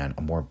higher man,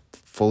 a more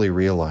fully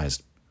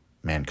realized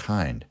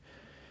mankind,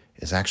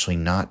 is actually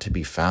not to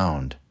be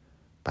found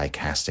by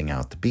casting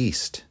out the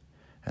beast,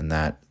 and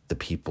that the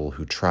people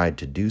who tried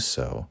to do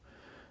so,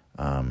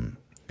 who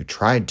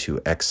tried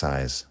to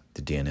excise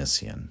the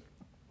Dionysian,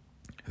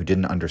 who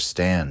didn't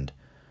understand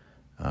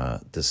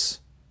this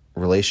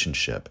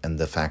relationship and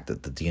the fact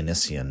that the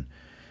Dionysian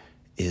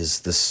is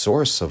the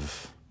source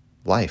of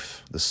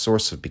life, the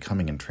source of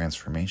becoming and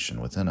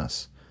transformation within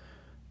us,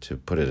 to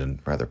put it in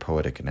rather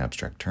poetic and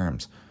abstract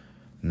terms.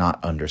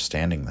 Not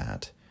understanding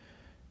that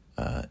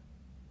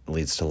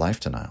leads to life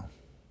denial.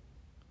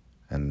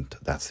 And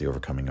that's the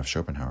overcoming of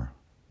Schopenhauer.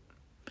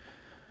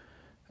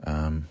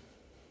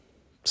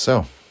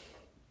 So,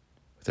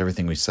 with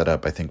everything we set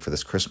up, I think, for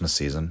this Christmas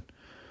season,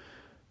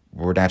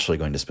 we're naturally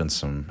going to spend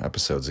some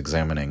episodes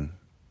examining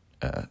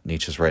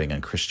Nietzsche's writing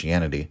on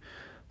Christianity,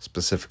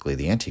 specifically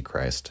the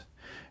Antichrist.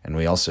 And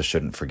we also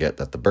shouldn't forget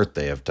that the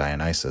birthday of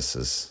Dionysus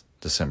is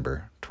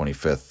December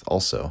 25th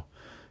also.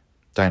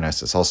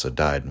 Dionysus also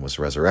died and was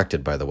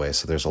resurrected, by the way,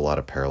 so there's a lot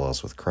of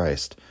parallels with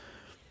Christ.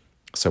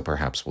 So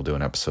perhaps we'll do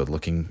an episode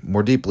looking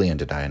more deeply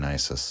into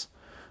Dionysus,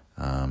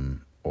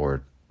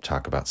 or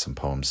talk about some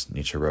poems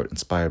Nietzsche wrote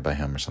inspired by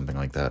him or something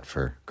like that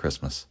for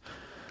Christmas.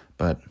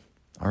 But,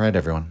 all right,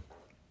 everyone.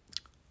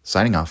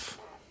 Signing off.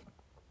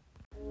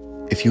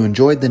 If you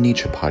enjoyed the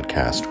Nietzsche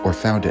podcast or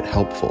found it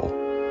helpful,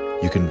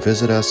 you can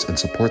visit us and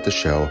support the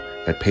show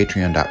at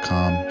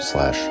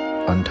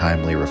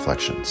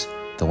patreon.com/untimelyreflections.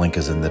 The link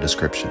is in the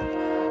description.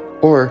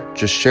 Or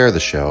just share the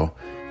show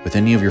with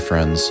any of your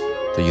friends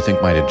that you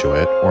think might enjoy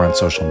it, or on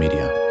social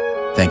media.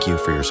 Thank you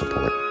for your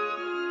support.